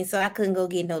money, so I couldn't go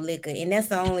get no liquor, and that's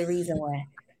the only reason why.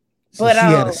 So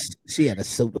But she had a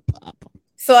soda pop.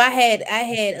 so I had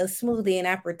a smoothie, and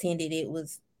I pretended it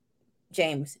was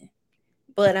Jameson.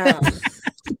 But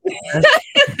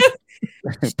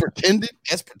Pretended?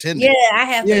 That's pretended. yeah, I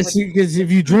have. Yeah, to because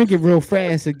if you drink it real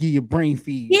fast, it'll give you brain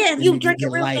feed. Yeah, if and you then drink it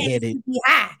get real fast, lightheaded. you be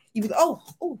high. You be,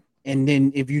 oh. And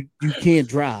then if you can't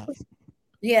drive,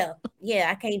 Yeah,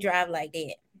 I can't drive like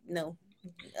that. No,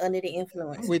 under the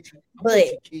influence. which But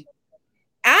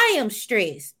I am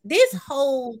stressed. This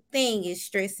whole thing is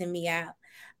stressing me out.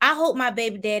 I hope my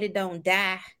baby daddy don't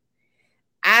die.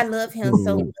 I love him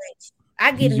so Ooh. much.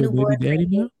 I get He's a your new baby daddy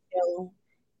boyfriend. now? So,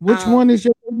 which one is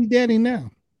your baby daddy now?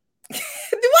 why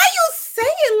you say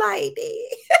it like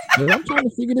that? 'Cause I'm trying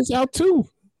to figure this out too.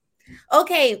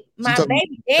 Okay, my talking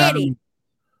baby daddy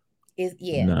is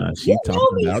Nah, she You know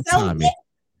talking me about so Tommy. bad.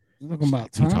 You talking about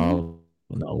She Tommy?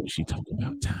 No, she talking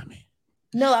about Tommy.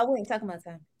 No, I wasn't talking about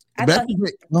time. I That's thought a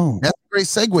great, No, that's a great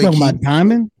segue, talking Key. about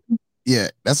Diamond. Yeah,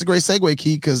 that's a great segue,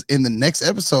 Key, because in the next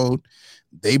episode,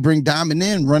 they bring Diamond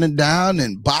in, running down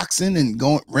and boxing and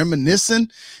going reminiscing,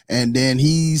 and then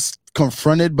he's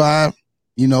confronted by,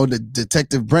 the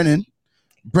Detective Brennigan.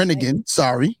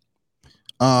 Sorry,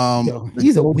 Yo,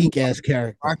 he's a weak ass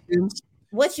character. Watkins.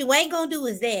 what you ain't gonna do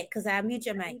is that because I mute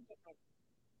your mic.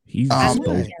 He's I Um, mute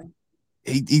disposable.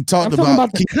 him. He talked I'm talking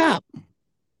about the cop.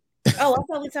 Oh, I thought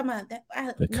we were talking about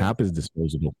that. The cop is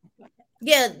disposable.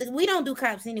 Yeah, we don't do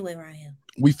cops anyway around here.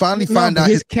 we finally No, find but out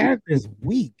his character is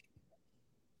weak.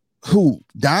 who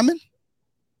Diamond.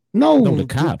 No, No, the the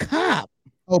cop. cop.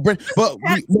 Oh, Brent, but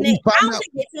Cop's we name, I find don't out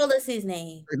think they told us his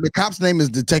name. the cop's name is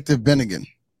Detective Bennigan.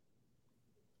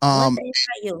 One thing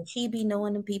about you, she be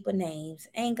knowing the people names.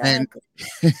 Ain't God and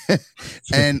good.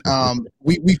 and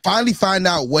we finally find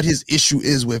out what his issue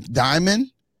is with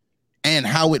Diamond and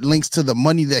how it links to the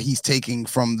money that he's taking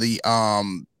from the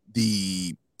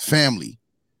family,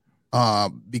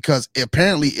 because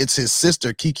apparently it's his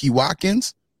sister Kiki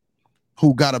Watkins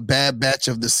who got a bad batch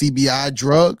of the CBI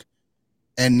drug,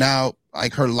 and now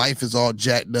like her life is all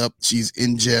jacked up. She's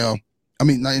in jail. I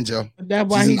mean, not in jail. That's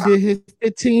why She's he in did his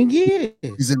 15 years.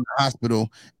 He's in the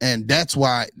hospital, and that's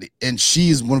why. And she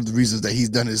is one of the reasons that he's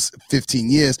done his 15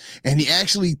 years. And he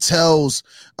actually tells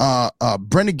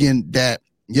Brennigan that,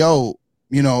 yo,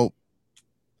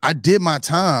 I did my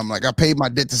time. Like I paid my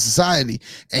debt to society.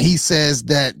 And he says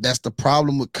that that's the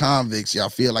problem with convicts. Y'all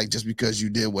feel like just because you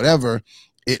did whatever,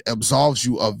 it absolves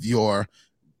you of your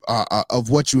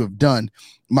of what you have done.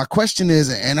 My question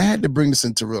is, and I had to bring this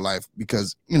into real life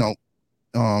because I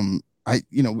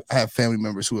have family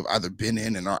members who have either been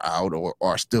in and are out or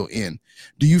are still in.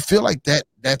 Do you feel like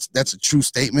that's a true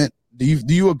statement? Do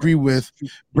you agree with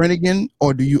Brennigan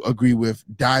or do you agree with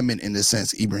Diamond in this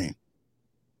sense, Ibrahim?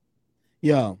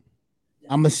 Yo,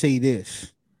 I'm gonna say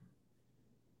this.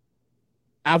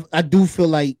 I do feel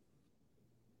like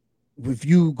if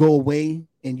you go away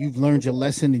and you've learned your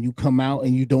lesson and you come out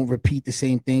and you don't repeat the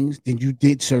same things, then you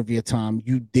did serve your time.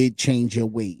 You did change your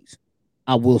ways.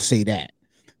 I will say that.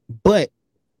 But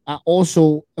I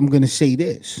also am going to say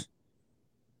this.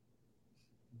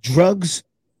 Drugs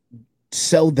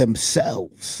sell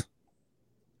themselves.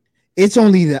 It's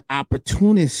only the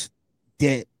opportunists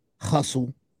that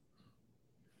hustle.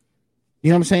 You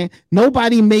know what I'm saying?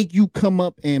 Nobody make you come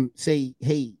up and say,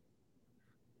 hey,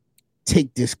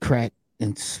 take this crack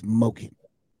and smoke it.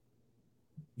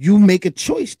 You make a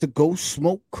choice to go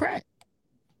smoke crack.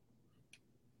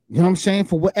 You know what I'm saying?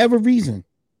 For whatever reason.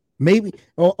 Maybe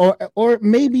or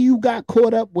maybe you got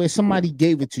caught up where somebody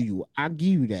gave it to you. I'll give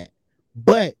you that.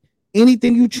 But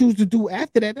anything you choose to do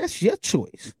after that, that's your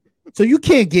choice. So you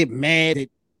can't get mad at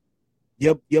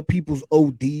your people's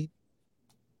OD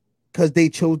because they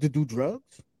chose to do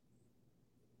drugs.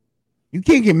 You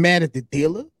can't get mad at the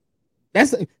dealer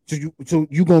That's so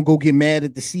you gonna go get mad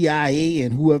at the CIA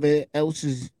and whoever else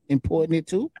is importing it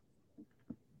too,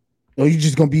 or you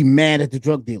just gonna be mad at the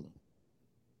drug dealer?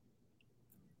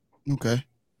 Okay.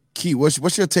 Key,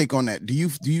 what's your take on that? Do you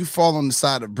fall on the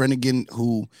side of Brennigan,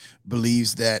 who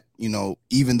believes that, you know,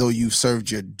 even though you've served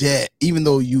your debt, even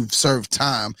though you've served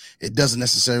time, it doesn't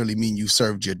necessarily mean you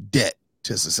served your debt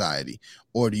to society?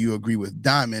 Or do you agree with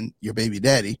Diamond, your baby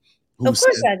daddy, who Of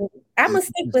course said, I do. I'm gonna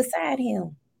stick beside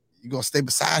him. You gonna stay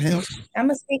beside him? I'm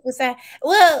gonna stick beside.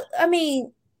 Well, I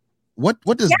mean, what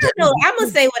does y'all that know? I'm gonna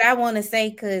say what I want to say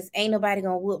because ain't nobody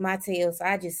gonna whoop my tail. So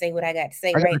I just say what I got to say.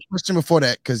 I got Right? a question before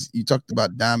that, because you talked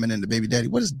about Diamond and the baby daddy.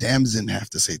 What does Damson have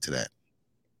to say to that?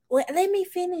 Well, let me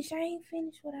finish. I ain't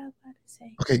finished what I was about to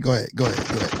say. Okay, go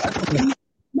ahead.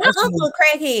 My uncle a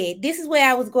crackhead. This is where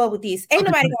I was going with this. Ain't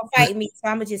nobody gonna fight me, so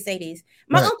I'm gonna just say this.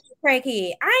 My uncle a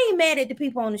crackhead. I ain't mad at the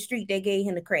people on the street that gave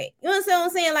him the crack. You know what I'm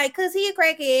saying? Like, cause he a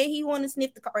crackhead, he want to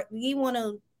sniff the crack.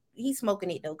 He's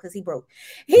smoking it though, cause he broke.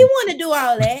 He want to do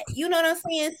all that. You know what I'm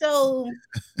saying? So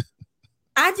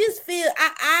I just feel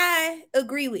I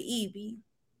agree with Evie.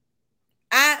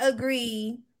 I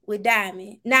agree with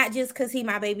Diamond, not just cause he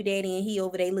my baby daddy and he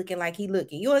over there looking like he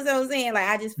looking. You know what I'm saying? Like,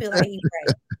 I just feel like he's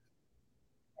right.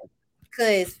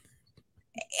 Because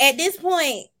at this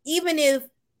point, even if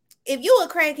you a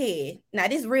crackhead, now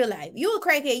this is real life, you a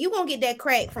crackhead, you gonna get that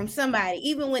crack from somebody.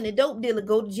 Even when the dope dealer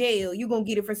go to jail, you gonna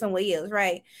get it from somewhere else,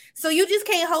 right? So you just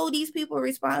can't hold these people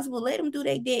responsible. Let them do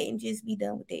their debt and just be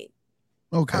done with it.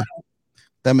 Okay,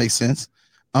 that makes sense.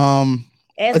 A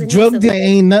drug dealer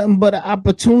ain't nothing but an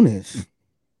opportunist.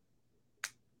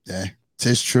 Yeah,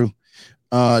 it's true.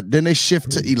 Then they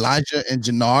shift to Elijah and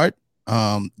Jannard.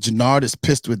 Jannard is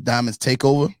pissed with Diamond's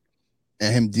takeover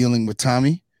and him dealing with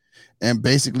Tommy, and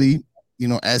basically, you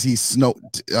know, as he's toting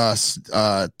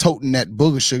that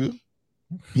booger sugar,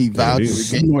 he vowed to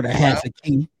regain more than half a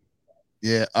key.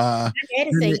 Yeah. My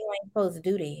daddy said you ain't supposed to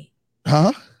do that.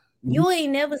 Huh? You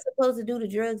ain't never supposed to do the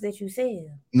drugs that you sell.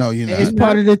 No, you know, it's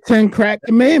part of the 10 crack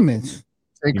commandments.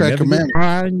 10 crack commandments.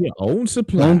 On your own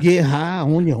supply. Don't get high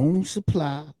on your own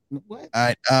supply. What?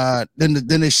 All right. Then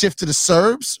they shift to the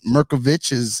Serbs.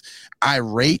 Merkovich is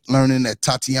irate, learning that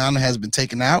Tatiana has been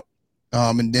taken out.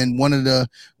 And then one of the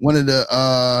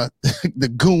the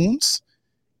goons,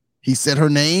 he said her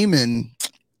name, and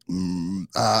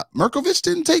Merkovich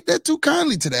didn't take that too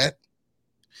kindly to that.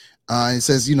 He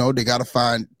says, you know, they got to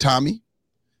find Tommy.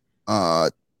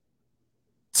 Tommy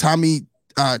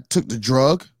took the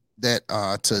drug that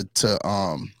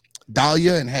to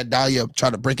Dahlia and had Dahlia try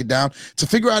to break it down to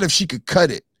figure out if she could cut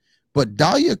it, but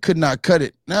Dahlia could not cut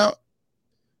it. Now,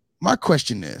 my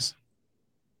question is,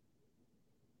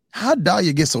 how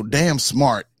Dahlia get so damn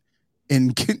smart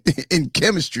in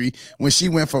chemistry when she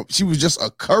was just a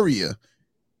courier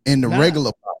in the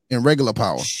regular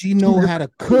power? She know how to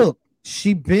cook.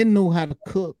 She been know how to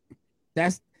cook.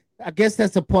 I guess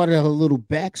that's a part of her little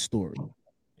backstory.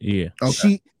 Yeah.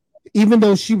 Okay. Even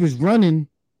though she was running,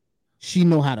 she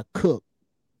know how to cook.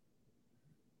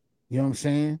 You know what I'm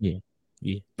saying? Yeah.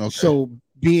 Okay. So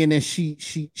being that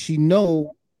she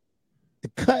know the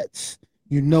cuts,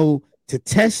 you know, to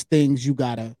test things, you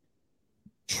gotta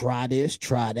try this,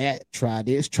 try that, try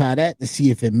this, try that to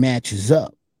see if it matches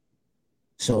up.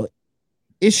 So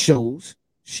it shows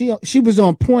she was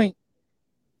on point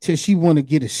till she want to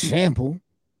get a sample.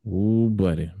 Ooh,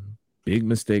 buddy. Big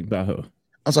mistake by her.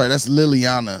 I'm sorry, that's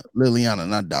Liliana,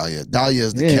 not Dahlia. Dahlia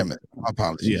is the chemist. My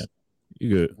apologies. Yeah, you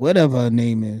good. Whatever her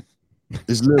name is.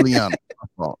 It's Liliana.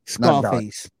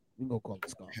 Scarface. We gonna call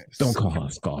it Scarface. Don't call her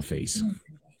Scarface.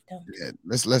 Yeah,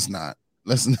 let's not.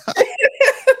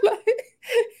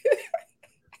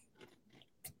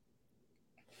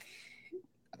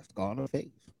 Scarface.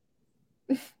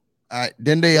 All right,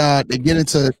 then they get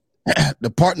into the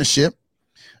partnership.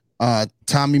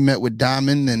 Tommy met with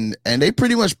Diamond and they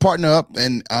pretty much partner up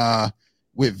and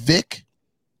with Vic,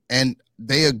 and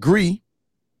they agree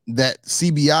that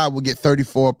CBI will get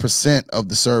 34% of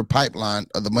the Serb pipeline,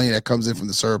 of the money that comes in from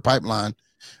the Serb pipeline.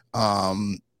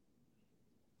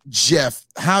 Jeff,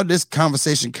 how this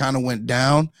conversation kind of went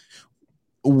down,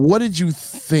 what did you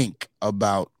think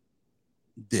about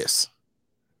this?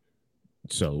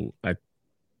 So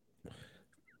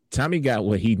Tommy got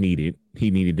what he needed.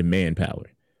 He needed the manpower.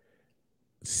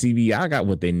 CBI got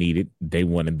what they needed. They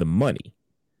wanted the money.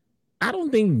 I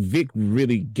don't think Vic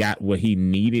really got what he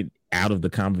needed out of the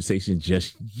conversation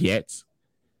just yet.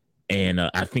 And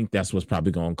I think that's what's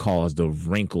probably going to cause the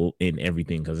wrinkle in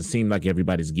everything, because it seemed like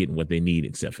everybody's getting what they need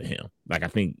except for him. Like, I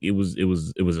think it was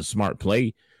a smart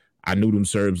play. I knew them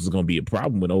Serbs was going to be a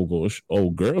problem when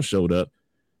old girl showed up,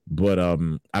 but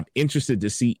I'm interested to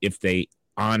see if they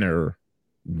honor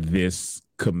this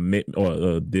commitment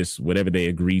or this whatever they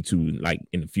agree to, like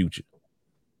in the future.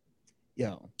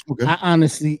 Yo, Okay. I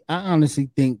honestly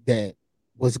think that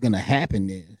what's gonna happen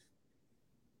is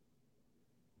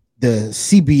the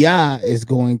CBI is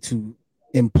going to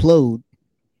implode,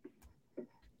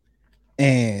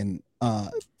 and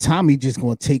Tommy just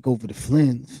gonna take over the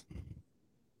Flynn's,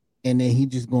 and then he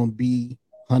just gonna be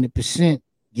 100%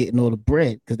 getting all the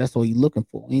bread because that's all he's looking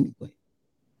for anyway.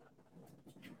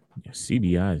 Yeah,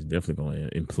 CBI is definitely going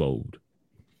to implode.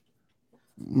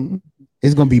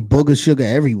 It's gonna be booger sugar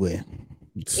everywhere.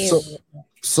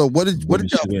 So what did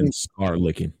y'all think? Scar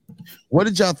licking. What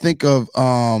did y'all think of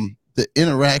the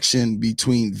interaction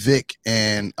between Vic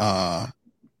and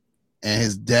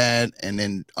his dad, and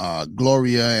then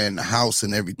Gloria and House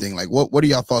and everything? Like, what are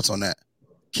y'all thoughts on that?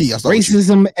 Key, I start with you.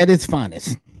 Racism at its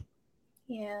finest.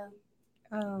 Yeah.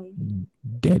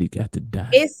 Daddy got to die.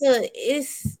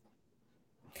 It's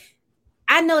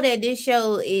I know that this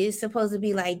show is supposed to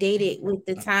be like dated with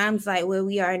the times like where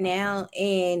we are now,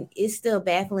 and it's still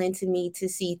baffling to me to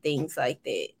see things like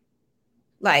that.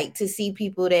 Like to see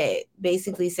people that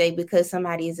basically say because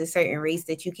somebody is a certain race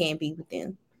that you can't be with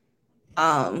them.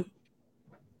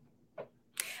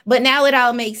 But now it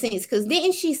all makes sense, because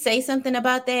didn't she say something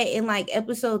about that in like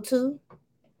episode 2?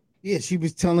 Yeah, she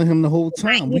was telling him the whole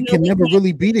time, we know, can we never can't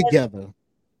really be be together.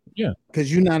 Yeah.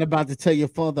 Because you're not about to tell your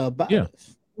father about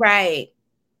us. Right.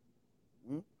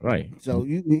 Right. So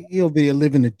he'll be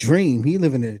living a dream. He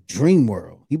living in a dream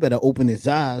world. He better open his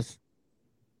eyes.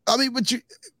 I mean, but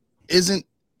isn't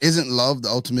love the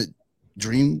ultimate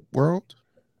dream world?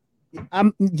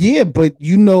 Yeah, but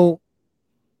you know,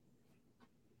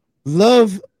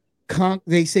 love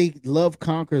they say love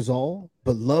conquers all,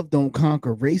 but love don't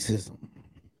conquer racism.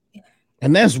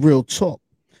 And that's real talk.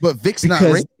 But Vic's not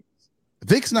Because racist.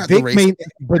 Vic's not Vic the racist.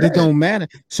 but it don't matter.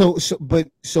 So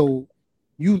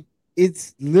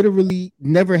it's literally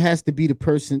never has to be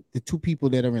the two people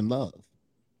that are in love.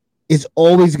 It's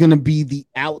always gonna be the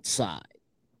outside.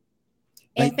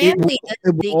 And Like, family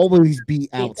it will always be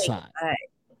outside.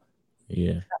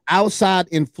 Yeah. Outside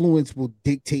influence will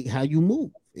dictate how you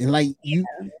move. And like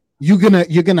you're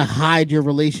gonna hide your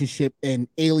relationship and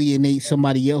alienate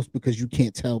somebody else because you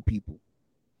can't tell people.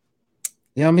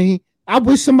 You know what I mean? I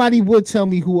wish somebody would tell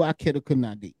me who I could or could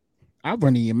not date. I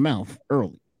run in your mouth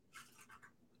early.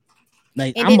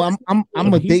 Like I'm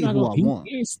a date who I want.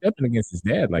 He ain't stepping against his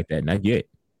dad like that, not yet.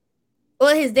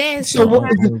 Well, his dad's So what?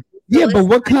 Yeah, but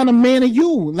what kind of man are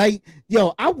you? Like,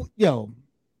 I'm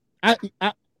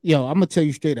gonna tell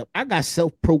you straight up. I got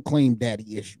self-proclaimed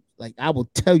daddy issues. Like, I will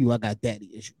tell you I got daddy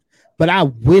issues. But I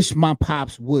wish my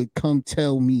pops would come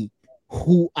tell me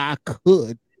who I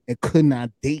could and could not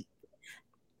date.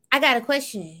 I got a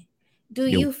question. Do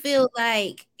you feel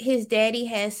like his daddy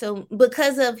has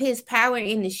because of his power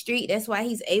in the street, that's why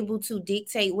he's able to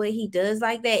dictate what he does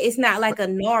like that? It's not like a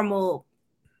normal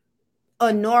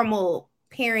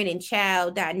parent and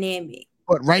child dynamic.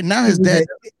 But right now his dad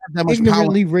doesn't have that much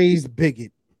ignorantly power. Raised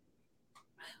bigot.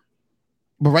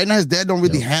 But right now his dad don't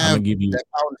really have give you that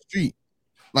power in the street.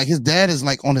 Like his dad is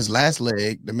like on his last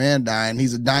leg. The man dying.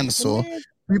 He's a dinosaur.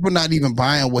 People not even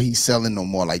buying what he's selling no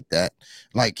more like that.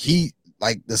 Like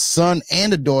the son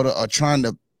and the daughter are trying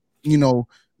to,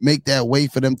 make that way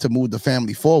for them to move the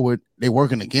family forward. They're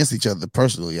working against each other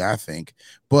personally, I think.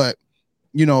 But,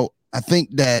 I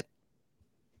think that.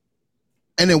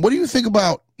 And then what do you think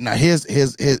about now? Here's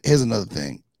another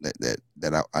thing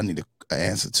that I need an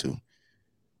answer to. What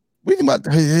do you think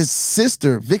about his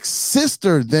sister, Vic's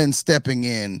sister, then stepping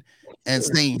in and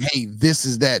saying, "Hey, this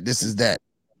is that."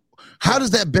 How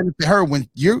does that benefit her when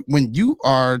you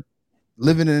are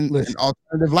living in an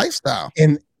alternative lifestyle?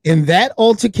 In that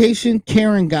altercation,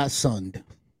 Karen got sunned.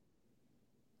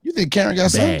 You think Karen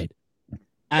got sunned?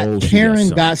 Karen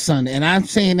got sunned, and I'm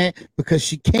saying that because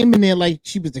she came in there like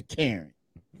she was a Karen,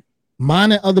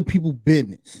 minding other people's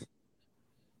business,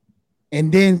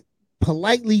 and then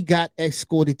politely got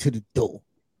escorted to the door.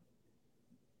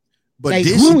 But like,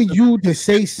 who are you to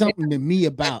say something to me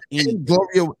about anything?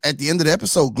 Gloria, at the end of the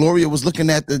episode, Gloria was looking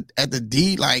at the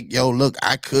deed like, yo, look,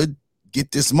 I could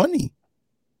get this money.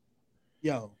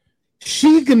 Yo,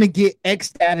 she's gonna get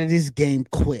X'd out of this game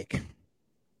quick.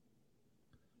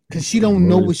 Because she don't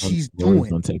know what she's doing.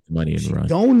 Gonna take the money and run.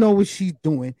 Don't know what she's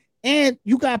doing. And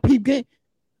you got people.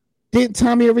 Didn't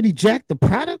Tommy already jack the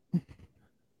product?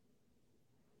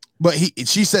 But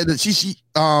she said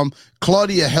that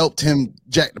Claudia helped him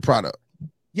jack the product.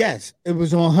 Yes, it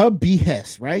was on her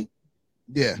behest, right?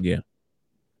 Yeah. Yeah.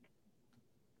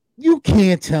 You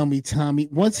can't tell me Tommy.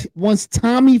 Once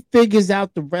Tommy figures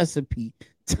out the recipe,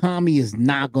 Tommy is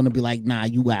not gonna be like, nah,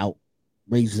 you out.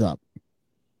 Raise up.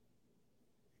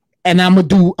 And I'm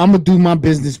gonna do my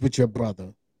business with your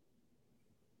brother.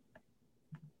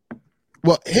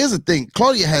 Well, here's the thing.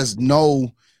 Claudia has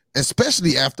no,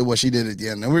 especially after what she did at the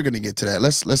end, and we're gonna get to that.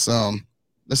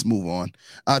 Let's move on.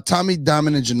 Tommy,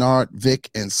 Diamond, and Jannard, Vic,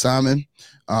 and Simon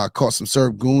caught some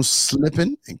Serb goons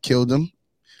slipping and killed them.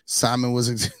 Simon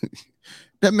was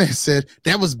that man said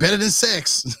that was better than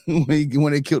sex when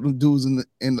they killed them dudes in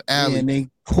the alley. Yeah, and they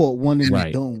caught one in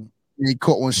the dome. They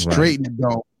caught one straight in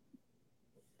the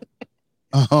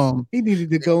dome. He needed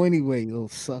to go anyway, little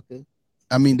sucker.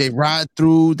 I mean, they ride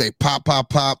through, they pop,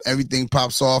 everything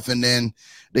pops off, and then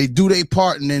they do their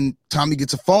part, and then Tommy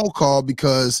gets a phone call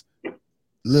because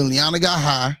Liliana got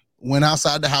high, went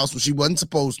outside the house when she wasn't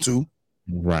supposed to.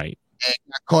 Right. And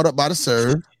got caught up by the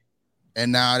serve.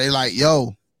 And now they like,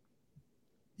 yo,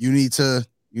 you need to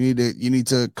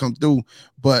come through.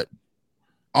 But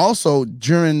also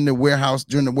during the warehouse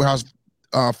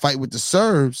fight with the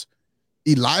Serbs,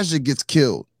 Elijah gets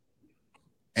killed.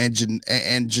 And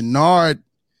Jannard,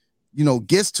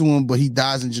 gets to him, but he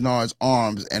dies in Jannard's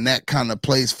arms, and that kind of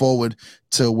plays forward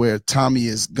to where Tommy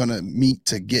is gonna meet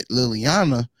to get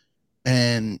Liliana,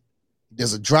 and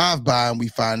there's a drive-by, and we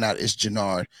find out it's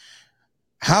Jannard.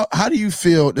 How do you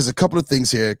feel? There's a couple of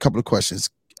things here, a couple of questions,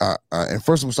 and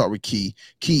first we'll start with Key.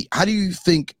 Key, how do you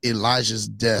think Elijah's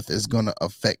death is gonna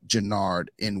affect Jannard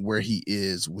and where he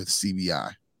is with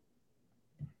CBI?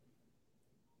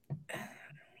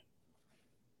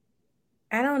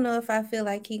 I don't know if I feel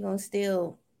like he gonna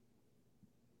still.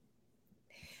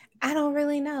 I don't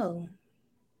really know.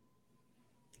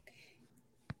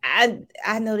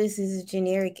 I know this is a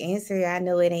generic answer. I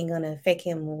know it ain't gonna affect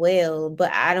him well, but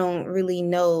I don't really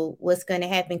know what's gonna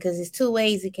happen because there's two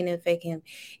ways it can affect him.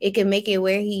 It can make it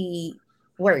where he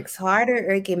works harder,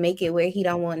 or it can make it where he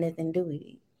don't want nothing to do with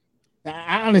it.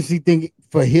 I honestly think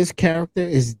for his character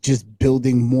is just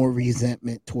building more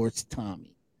resentment towards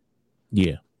Tommy.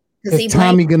 Yeah. Because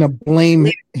Tommy gonna blame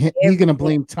him, he's gonna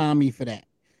blame Tommy for that,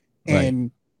 and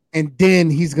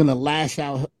then he's gonna lash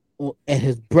out at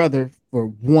his brother for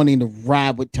wanting to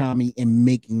ride with Tommy and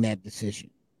making that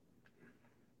decision.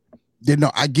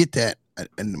 I get that,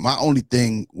 and my only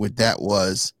thing with that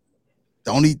was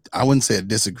I wouldn't say a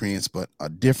disagreement, but a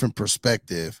different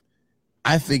perspective.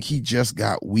 I think he just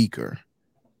got weaker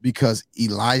because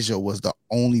Elijah was the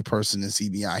only person in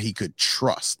CBI he could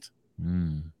trust.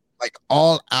 Like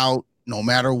all out, no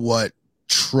matter what,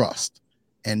 trust.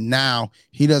 And now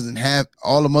he doesn't have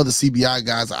all the other CBI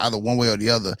guys are either one way or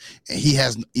the other.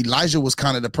 And Elijah was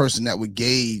kind of the person that would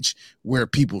gauge where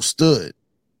people stood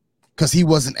because he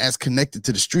wasn't as connected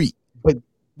to the street. But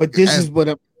this is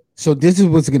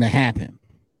what's gonna happen.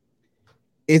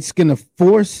 It's gonna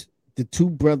force the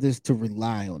two brothers to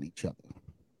rely on each other.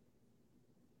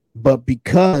 But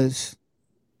because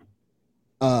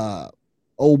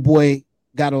old boy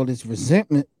got all this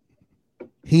resentment,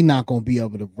 he not gonna be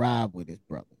able to ride with his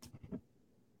brother,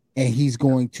 and he's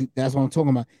going to. That's what I'm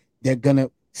talking about.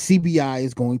 CBI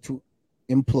is going to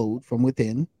implode from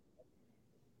within,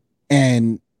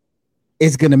 and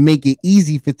it's gonna make it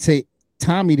easy for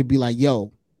Tommy to be like,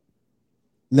 "Yo,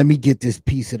 let me get this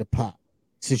piece of the pie.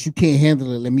 Since you can't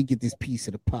handle it, let me get this piece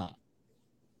of the pie."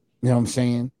 You know what I'm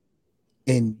saying?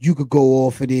 And you could go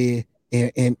off of there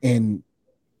and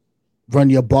run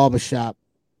your barbershop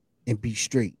and be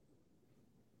straight.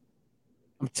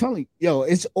 I'm telling you,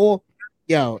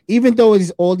 even though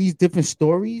it's all these different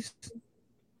stories,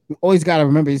 you always got to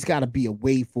remember it's got to be a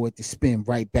way for it to spin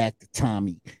right back to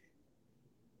Tommy.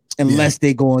 Unless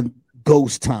they go and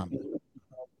ghost Tommy.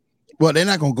 Well, they're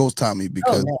not going to ghost Tommy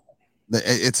because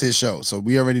it's his show. So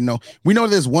we already know. We know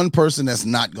there's one person that's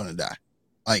not going to die.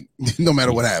 Like, no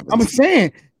matter what happens. I'm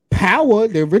saying Power,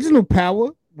 the original Power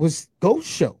was Ghost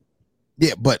Show.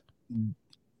 Yeah, but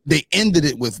they ended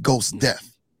it with Ghost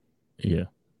death. Yeah.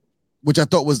 Which I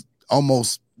thought was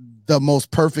almost the most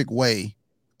perfect way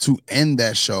to end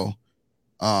that show.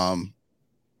 The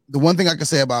one thing I can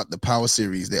say about the Power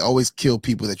series, they always kill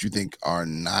people that you think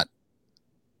that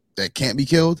can't be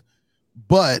killed,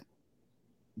 but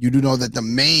you do know that the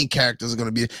main characters are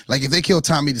going to be like, if they kill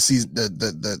Tommy, the season,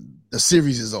 the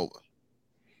series is over,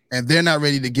 and they're not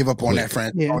ready to give up on that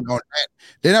franchise. Yeah.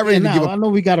 They're not ready to give up. I know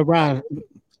we got to ride.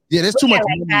 Yeah, there's too much.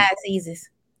 Like 5 seasons.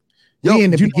 We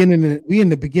in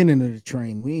the beginning of the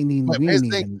train. We ain't even.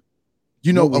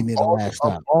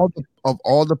 Of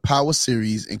all the Power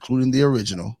series, including the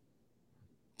original,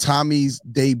 Tommy's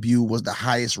debut was the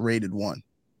highest rated one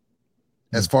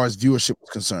as far as viewership was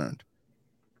concerned,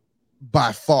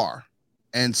 by far.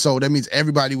 And so that means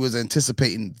everybody was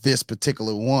anticipating this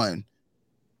particular one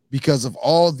because of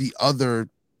all the other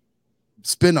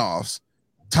spinoffs.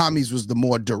 Tommy's was the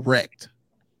more direct.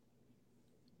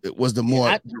 It was the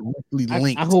more directly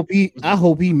linked. I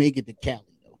hope he make it to Cali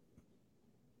though.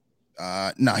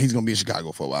 No, he's gonna be in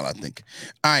Chicago for a while, I think.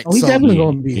 All right, he's definitely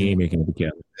gonna be. He ain't making it to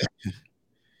Cali.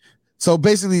 So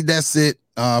basically, that's it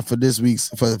for this week's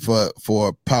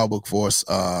for Power Book Force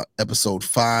episode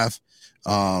 5.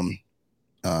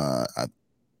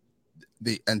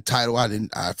 The title I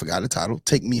forgot the title.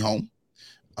 Take Me Home.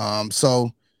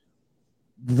 So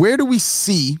where do we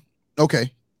see?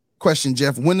 Okay, question,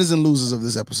 Jeff. Winners and losers of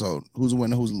this episode. Who's a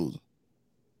winner? Who's a loser?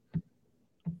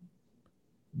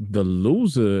 The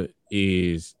loser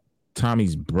is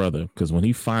Tommy's brother, because when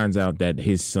he finds out that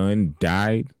his son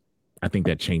died, I think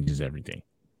that changes everything.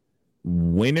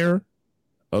 Winner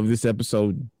of this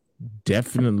episode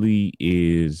definitely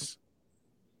is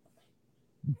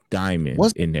Diamond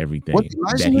in everything.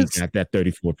 That he got that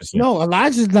 34%. No,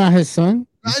 Elijah's not his son.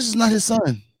 Elijah's not his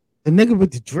son. The nigga with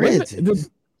the dreads.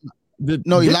 Elijah with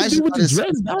the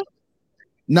dreads.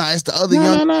 Nah, it's the other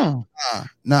young. No.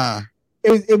 Nah.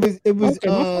 It was.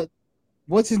 Okay.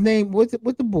 What's his name? What's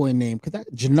the boy name? Because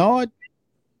Jannard,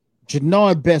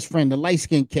 best friend, the light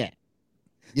skinned cat.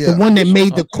 Yeah, the one that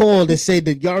made the call to say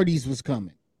the Yardies was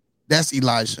coming. That's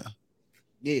Elijah.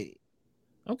 Yeah.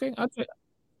 Okay,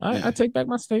 I take back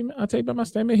my statement.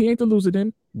 He ain't the loser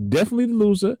then. Definitely the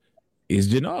loser is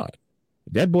Jannard.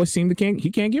 That boy seemed he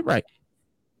can't get right.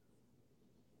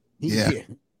 Yeah.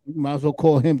 You might as well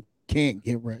call him can't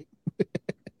get right.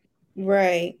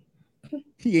 Right.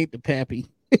 He ain't the pappy.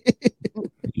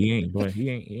 He ain't right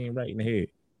in the head.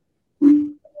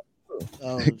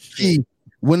 Oh, Key,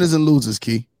 winners and losers,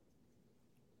 Key.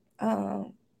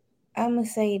 I'm gonna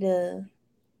say the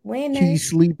winner. Key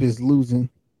Sleep is losing.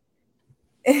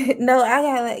 No, I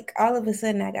got all of a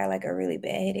sudden I got a really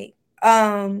bad headache.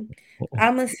 I'm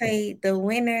gonna say the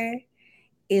winner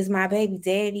is my baby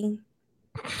daddy.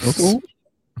 Okay.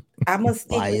 I'm gonna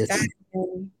stick with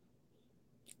Diamond.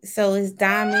 So it's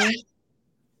Diamond.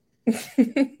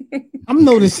 I'm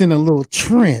noticing a little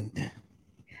trend.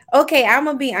 Okay, I'm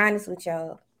gonna be honest with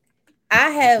y'all. I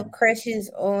have crushes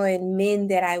on men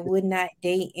that I would not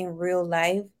date in real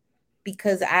life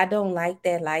because I don't like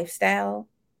that lifestyle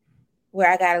where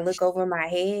I gotta look over my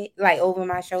head, over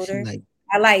my shoulder.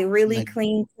 I like really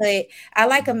clean cut. I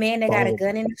like a man that got a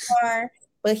gun in the car,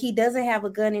 but he doesn't have a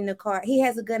gun in the car. He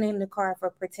has a gun in the car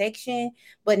for protection,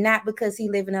 but not because he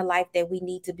living a life that we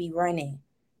need to be running.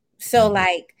 So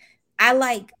I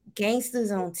like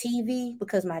gangsters on TV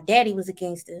because my daddy was a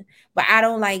gangster, but I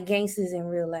don't like gangsters in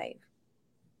real life.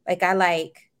 I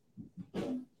like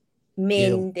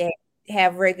men that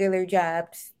have regular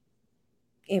jobs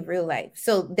in real life.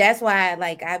 So that's why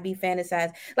I be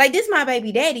fantasized. This my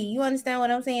baby daddy. You understand what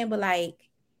I'm saying? But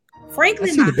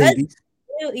frankly, my husband,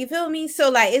 you feel me?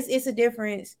 So it's a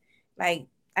difference. I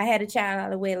had a child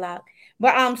out of wedlock.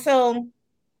 But so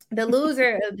the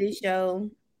loser of this show,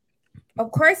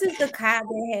 of course, it's the cop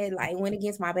that had went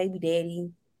against my baby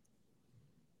daddy.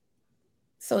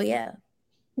 So yeah.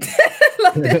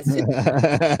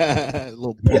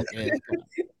 Little punk ass.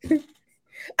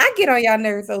 I get on y'all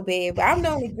nerves so bad, but I'm the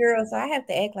only girl, so I have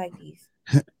to act like this.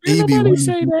 Nobody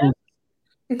say that.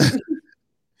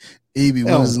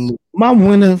 My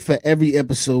winner for every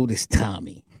episode is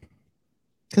Tommy.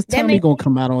 Because Tommy gonna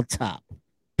come out on top.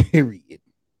 Period.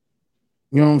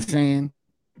 You know what I'm saying?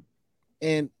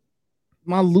 And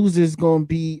my loser is gonna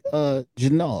be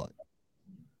Jannard.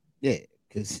 Yeah,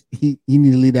 because he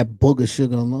need to leave that booger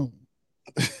sugar alone.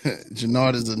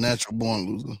 Jannard is a natural born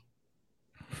loser.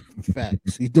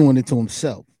 Facts. He's doing it to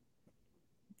himself.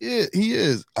 Yeah, he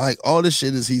is. All this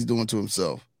shit he's doing to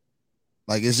himself.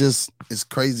 It's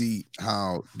crazy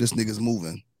how this nigga's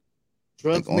moving.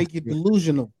 Drugs make you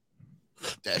delusional.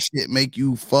 That shit make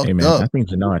you fucked hey man, up. I think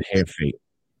Jannard hair fake.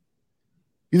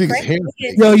 You think it's hair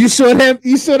fake? Yo, you saw that?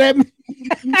 You saw that? He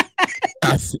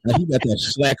got that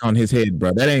slack on his head,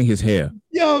 bro. That ain't his hair.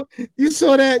 Yo, you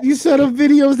saw that? You saw the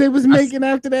videos they was making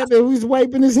after that he was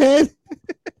wiping his head?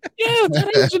 Yeah,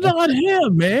 that ain't Jannard hair,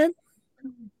 man.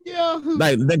 Yeah.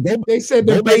 They said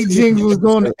the Beijing was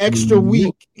going extra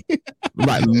weak.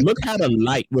 Look how the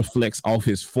light reflects off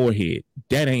his forehead.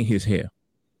 That ain't his hair.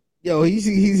 Yo,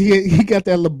 he got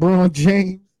that LeBron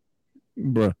James.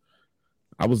 Bro,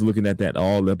 I was looking at that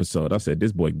all episode. I said,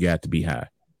 this boy got to be high.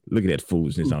 Look at that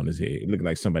foolishness on his head. It looked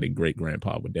like somebody great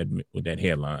grandpa with that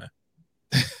hairline.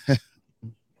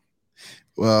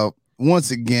 Well,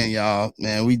 once again, y'all,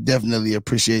 man, we definitely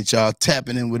appreciate y'all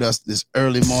tapping in with us this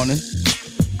early morning.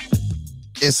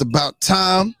 It's about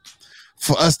time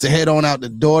for us to head on out the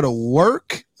door to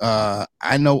work.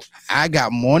 I know I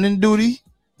got morning duty,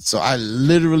 so I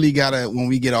literally when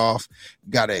we get off,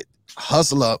 gotta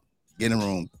hustle up, get in the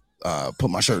room, put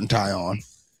my shirt and tie on,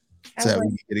 so that we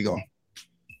can get it going.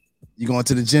 You going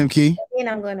to the gym, Key? And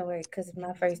I'm going to work because it's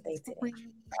my first day today.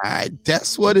 All right,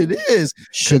 that's what it is.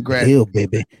 Sugar Hill,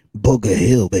 baby. Booger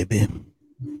Hill, baby.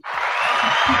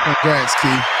 Congrats,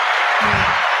 Key.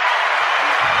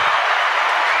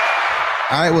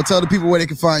 All right, well, tell the people where they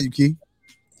can find you, Key.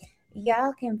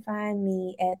 Y'all can find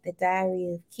me at the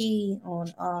Diary of Key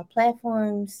on all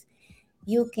platforms.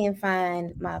 You can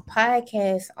find my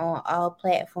podcast on all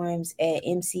platforms at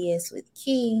MCS with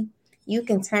Key. You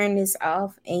can turn this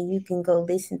off and you can go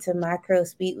listen to Micro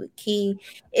Speak with Key.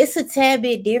 It's a tad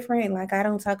bit different. Like, I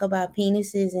don't talk about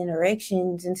penises and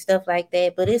erections and stuff like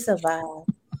that, but it's a vibe.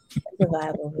 It's a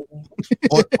vibe over there.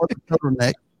 Or the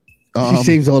turtleneck. She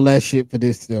saves all that shit for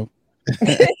this, though.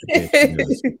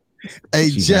 Hey,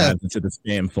 She Jeff. dives into the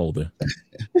spam folder.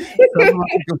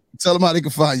 Tell them how they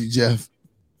can find you, Jeff.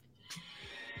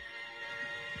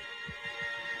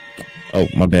 Oh,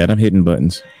 my bad. I'm hitting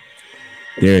buttons.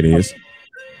 There it is.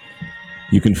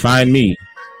 You can find me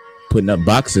putting up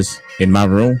boxes in my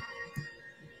room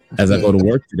as I go to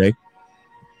work today.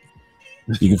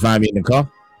 You can find me in the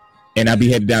car, and I'll be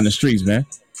headed down the streets, man.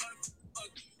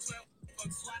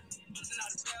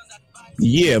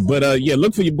 Yeah, but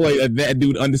look for your boy that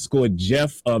dude _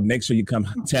 Jeff. Make sure you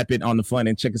come tap in on the fun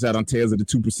and check us out on Tales of the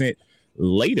 2%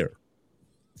 later.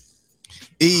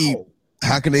 E,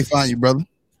 how can they find you, brother?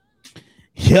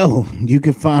 Yo, you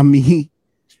can find me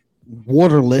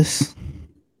waterless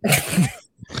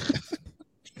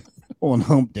on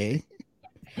hump day.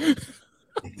 I'm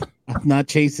not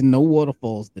chasing no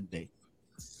waterfalls today.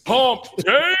 Hump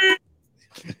day.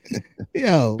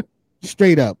 Yo,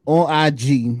 straight up on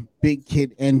IG, Big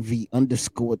Kid Envy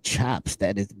 _ chops.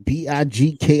 That is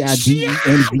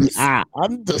BIGKIDENVI _.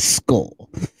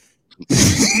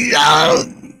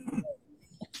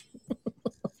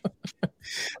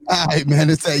 All right, man.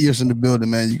 It's that years in the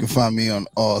building, man. You can find me on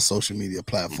all social media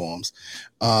platforms.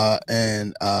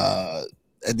 And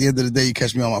at the end of the day, you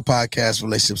catch me on my podcast,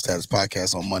 Relationship Status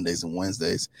Podcast, on Mondays and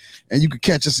Wednesdays. And you can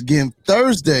catch us again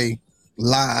Thursday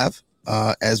live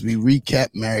as we recap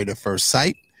Married at First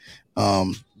Sight.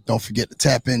 Don't forget to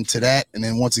tap into that. And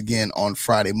then once again on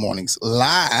Friday mornings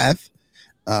live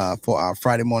for our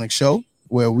Friday morning show,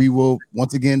 where we will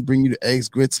once again bring you the Eggs,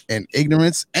 Grits, and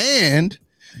Ignorance. And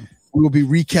we will be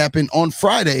recapping on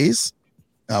Fridays.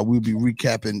 We'll be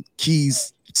recapping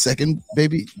Key's second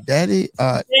baby daddy.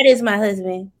 That is my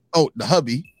husband. Oh, the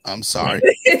hubby. I'm sorry.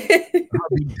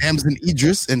 Hubby Damson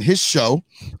Idris and his show,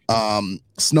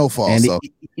 Snowfall.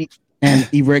 And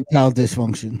erectile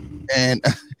dysfunction. And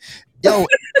yo,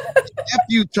 after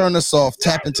you turn us off,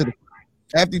 tap into the.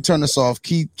 After you turn us off,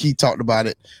 Key talked about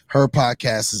it. Her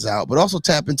podcast is out, but also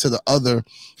tap into the other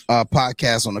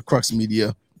podcasts on the Crux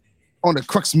Media. On the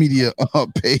Crux Media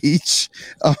page,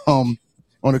 on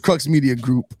the Crux Media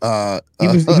group. He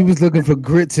was looking for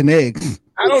grits and eggs.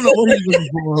 I don't know what he was looking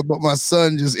for, but my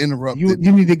son just interrupted.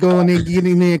 You need to go in there, get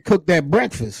in there and cook that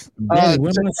breakfast. Where's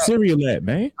my cereal at,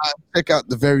 man? Check out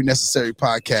the Very Necessary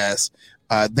podcast.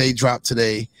 They dropped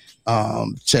today.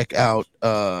 Check out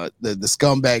the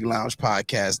Scumbag Lounge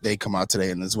podcast. They come out today,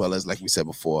 and as well as, like we said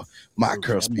before, My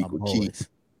Curl Speak with Key.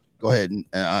 Go ahead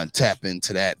and tap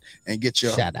into that and get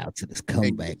your shout out to this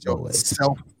comeback boys.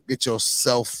 Get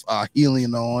yourself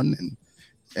healing on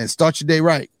and start your day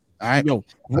right. All right, yo,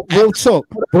 real talk.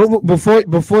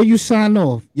 Before you sign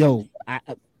off,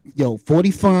 40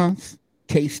 funds,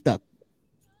 K Stuck.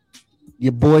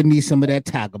 Your boy needs some of that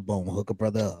tiger bone. Hook a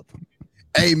brother up.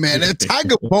 Hey man, that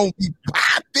tiger bone be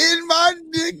popping, my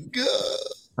nigga.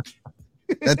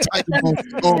 That tiger bone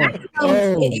gone.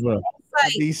 Oh, bro. I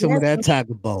need some of that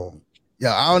tiger bone.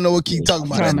 Yeah, I don't know what keep talking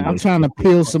about. I'm trying to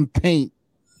peel some paint.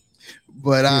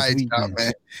 But all right,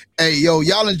 man. Hey, yo,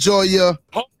 y'all enjoy your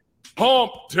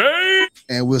hump day.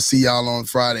 And we'll see y'all on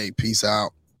Friday. Peace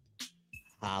out.